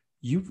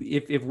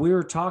if we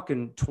were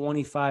talking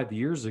 25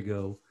 years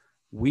ago,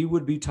 we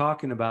would be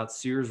talking about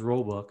Sears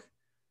Roebuck,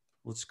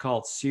 let's call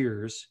it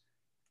Sears,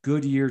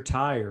 Goodyear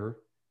Tire,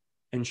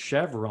 and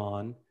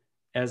Chevron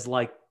as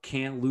like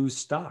can't lose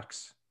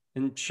stocks.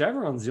 And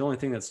Chevron's the only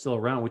thing that's still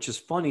around, which is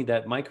funny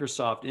that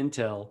Microsoft,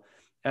 Intel,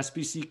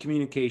 SBC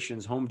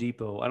Communications, Home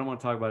Depot, I don't want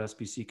to talk about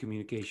SBC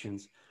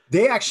Communications.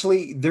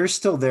 They're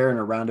still there in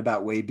a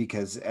roundabout way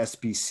because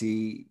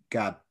SBC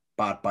got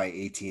bought by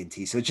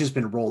AT&T. So it's just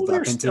been rolled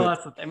up into it.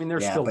 I mean, they're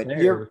still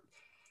there.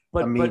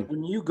 But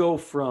when you go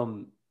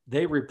from,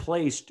 they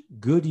replaced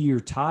Goodyear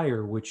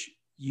Tire, which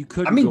you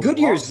couldn't. I mean,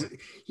 Goodyear's,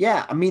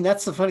 yeah. I mean,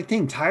 that's the funny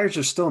thing. Tires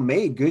are still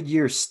made.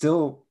 Goodyear's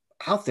still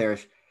out there,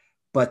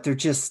 but they're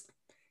just,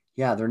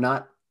 they're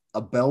not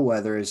a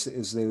bellwether as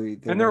they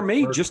and they're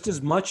made just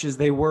as much as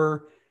they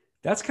were.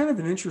 That's kind of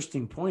an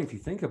interesting point if you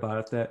think about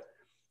it, that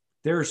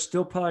there are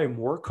still probably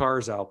more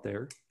cars out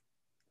there.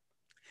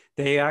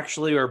 They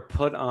actually are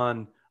put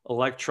on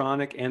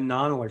electronic and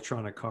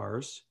non-electronic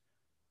cars.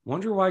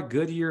 Wonder why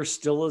Goodyear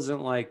still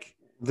isn't like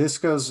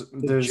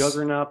the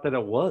juggernaut that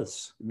it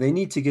was. They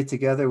need to get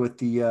together with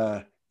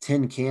the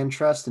Tin Can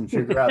Trust and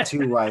figure out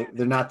too why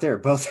they're not there.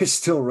 Both are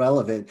still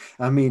relevant.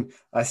 I mean,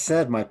 I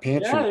said my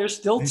pantry. Yeah, there's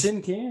still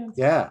tin cans.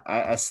 Yeah,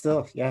 I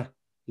still,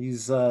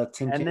 use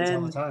tin cans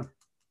all the time.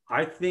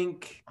 I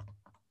think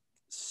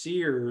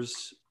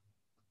Sears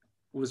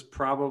was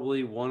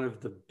probably one of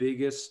the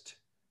biggest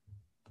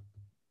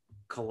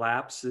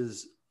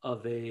collapses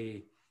of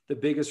the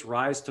biggest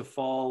rise to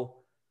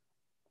fall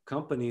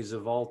companies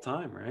of all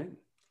time, right?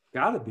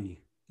 Gotta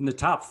be in the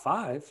top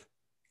 5.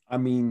 I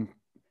mean,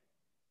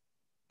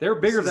 they're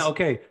bigger than,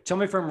 okay, tell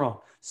me if I'm wrong.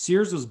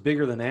 Sears was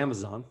bigger than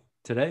Amazon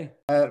today.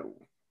 At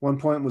one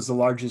point was the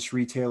largest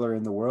retailer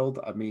in the world.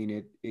 I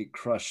mean, it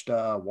crushed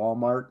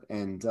Walmart,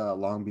 and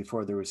long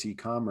before there was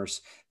e-commerce,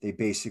 they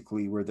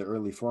basically were the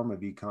early form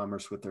of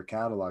e-commerce with their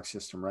catalog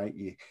system, right?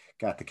 You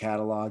got the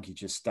catalog, you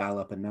just dial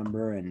up a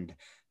number and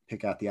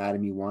pick out the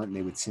item you want, and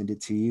they would send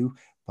it to you.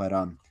 But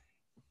I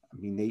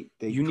mean,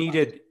 you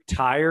needed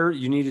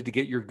to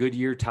get your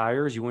Goodyear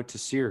tires. You went to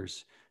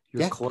Sears.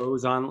 Your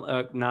clothes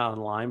on, not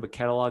online, but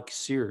catalog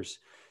Sears.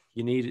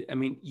 You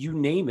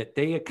name it.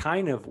 They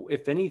kind of,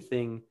 if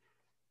anything,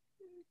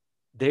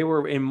 they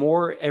were in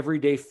more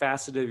everyday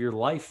facet of your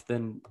life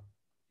than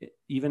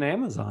even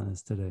Amazon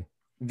is today.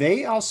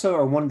 They also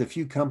are one of the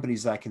few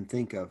companies I can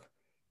think of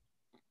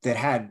that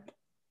had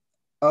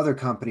other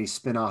companies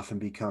spin off and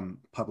become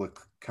public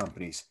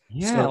companies.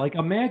 Yeah, like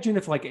imagine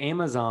if like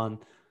Amazon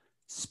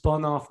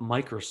spun off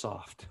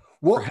Microsoft.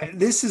 Well,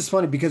 this is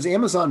funny because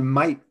Amazon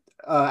might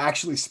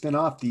actually spin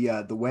off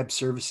the web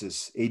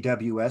services,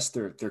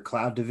 AWS, their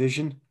cloud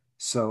division.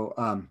 So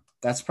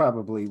that's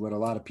probably what a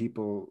lot of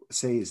people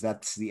say is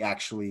that's the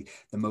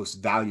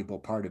most valuable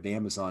part of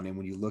Amazon. And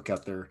when you look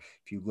at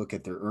if you look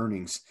at their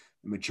earnings,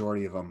 the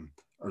majority of them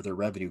or their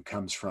revenue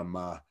comes from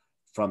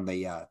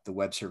the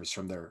web service,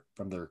 from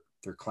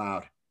their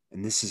cloud.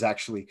 And this is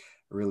actually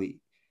a really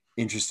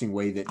interesting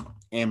way that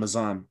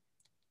Amazon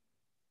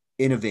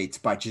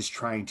innovates by just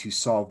trying to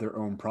solve their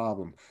own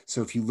problem.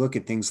 So if you look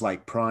at things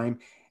like Prime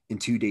and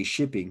 2-day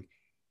shipping,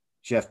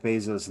 Jeff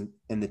Bezos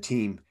and the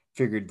team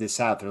figured this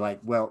out. They're like,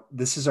 well,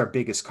 this is our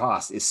biggest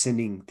cost, is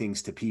sending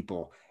things to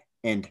people,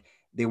 and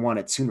they want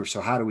it sooner. So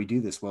how do we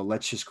do this? Well,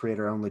 let's just create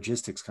our own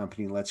logistics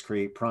company. Let's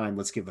create Prime.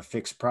 Let's give a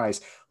fixed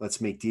price.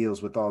 Let's make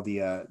deals with all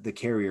the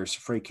carriers,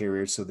 freight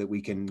carriers, so that we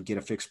can get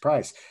a fixed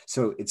price.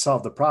 So it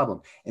solved the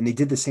problem. And they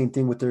did the same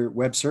thing with their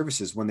web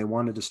services when they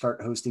wanted to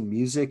start hosting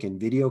music and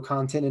video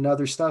content and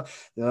other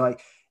stuff. They're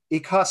like, it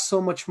costs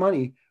so much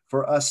money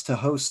for us to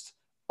host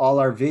all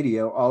our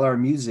video, all our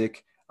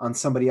music on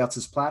somebody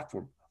else's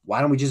platform. Why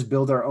don't we just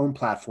build our own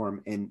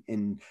platform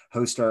and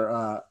host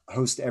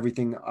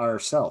everything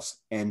ourselves,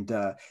 and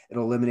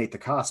it'll eliminate the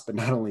cost. But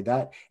not only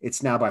that,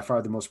 it's now by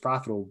far the most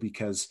profitable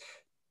because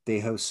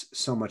they host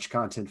so much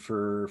content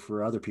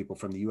for other people,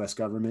 from the US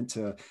government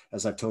to,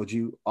 as I've told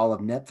you, all of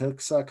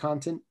Netflix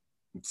content.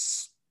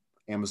 It's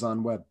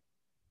Amazon Web.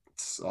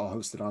 It's all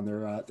hosted on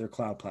their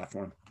cloud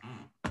platform.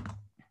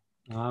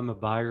 I'm a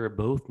buyer of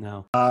both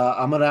now.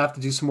 I'm going to have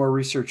to do some more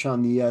research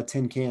on the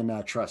Tin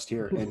Can Trust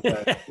here and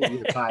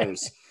your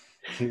tires.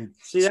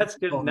 See, that's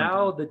good.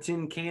 Now the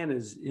tin can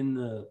is in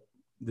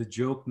the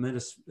joke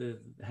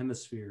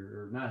hemisphere,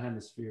 or not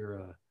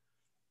hemisphere.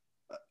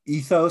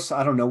 Ethos.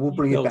 I don't know. We'll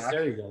bring it back.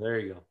 There you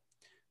go.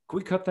 Can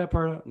we cut that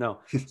part out? No.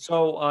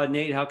 So,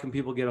 Nate, how can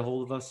people get a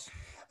hold of us?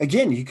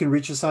 Again, you can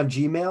reach us on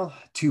Gmail,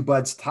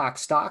 2buds talk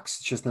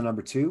stocks, just the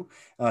number 2.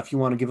 If you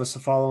want to give us a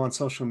follow on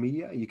social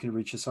media, you can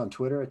reach us on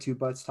Twitter at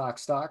 2buds talk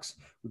stocks.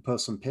 We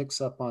post some pics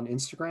up on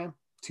Instagram,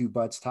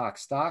 2buds talk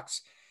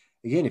stocks.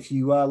 Again, if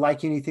you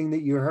like anything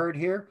that you heard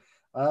here,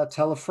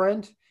 tell a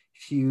friend.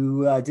 If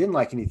you didn't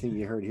like anything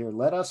you heard here,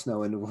 let us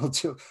know, and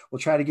we'll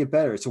try to get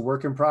better. It's a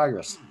work in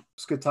progress.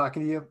 It's good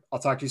talking to you. I'll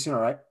talk to you soon.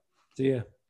 All right. See ya.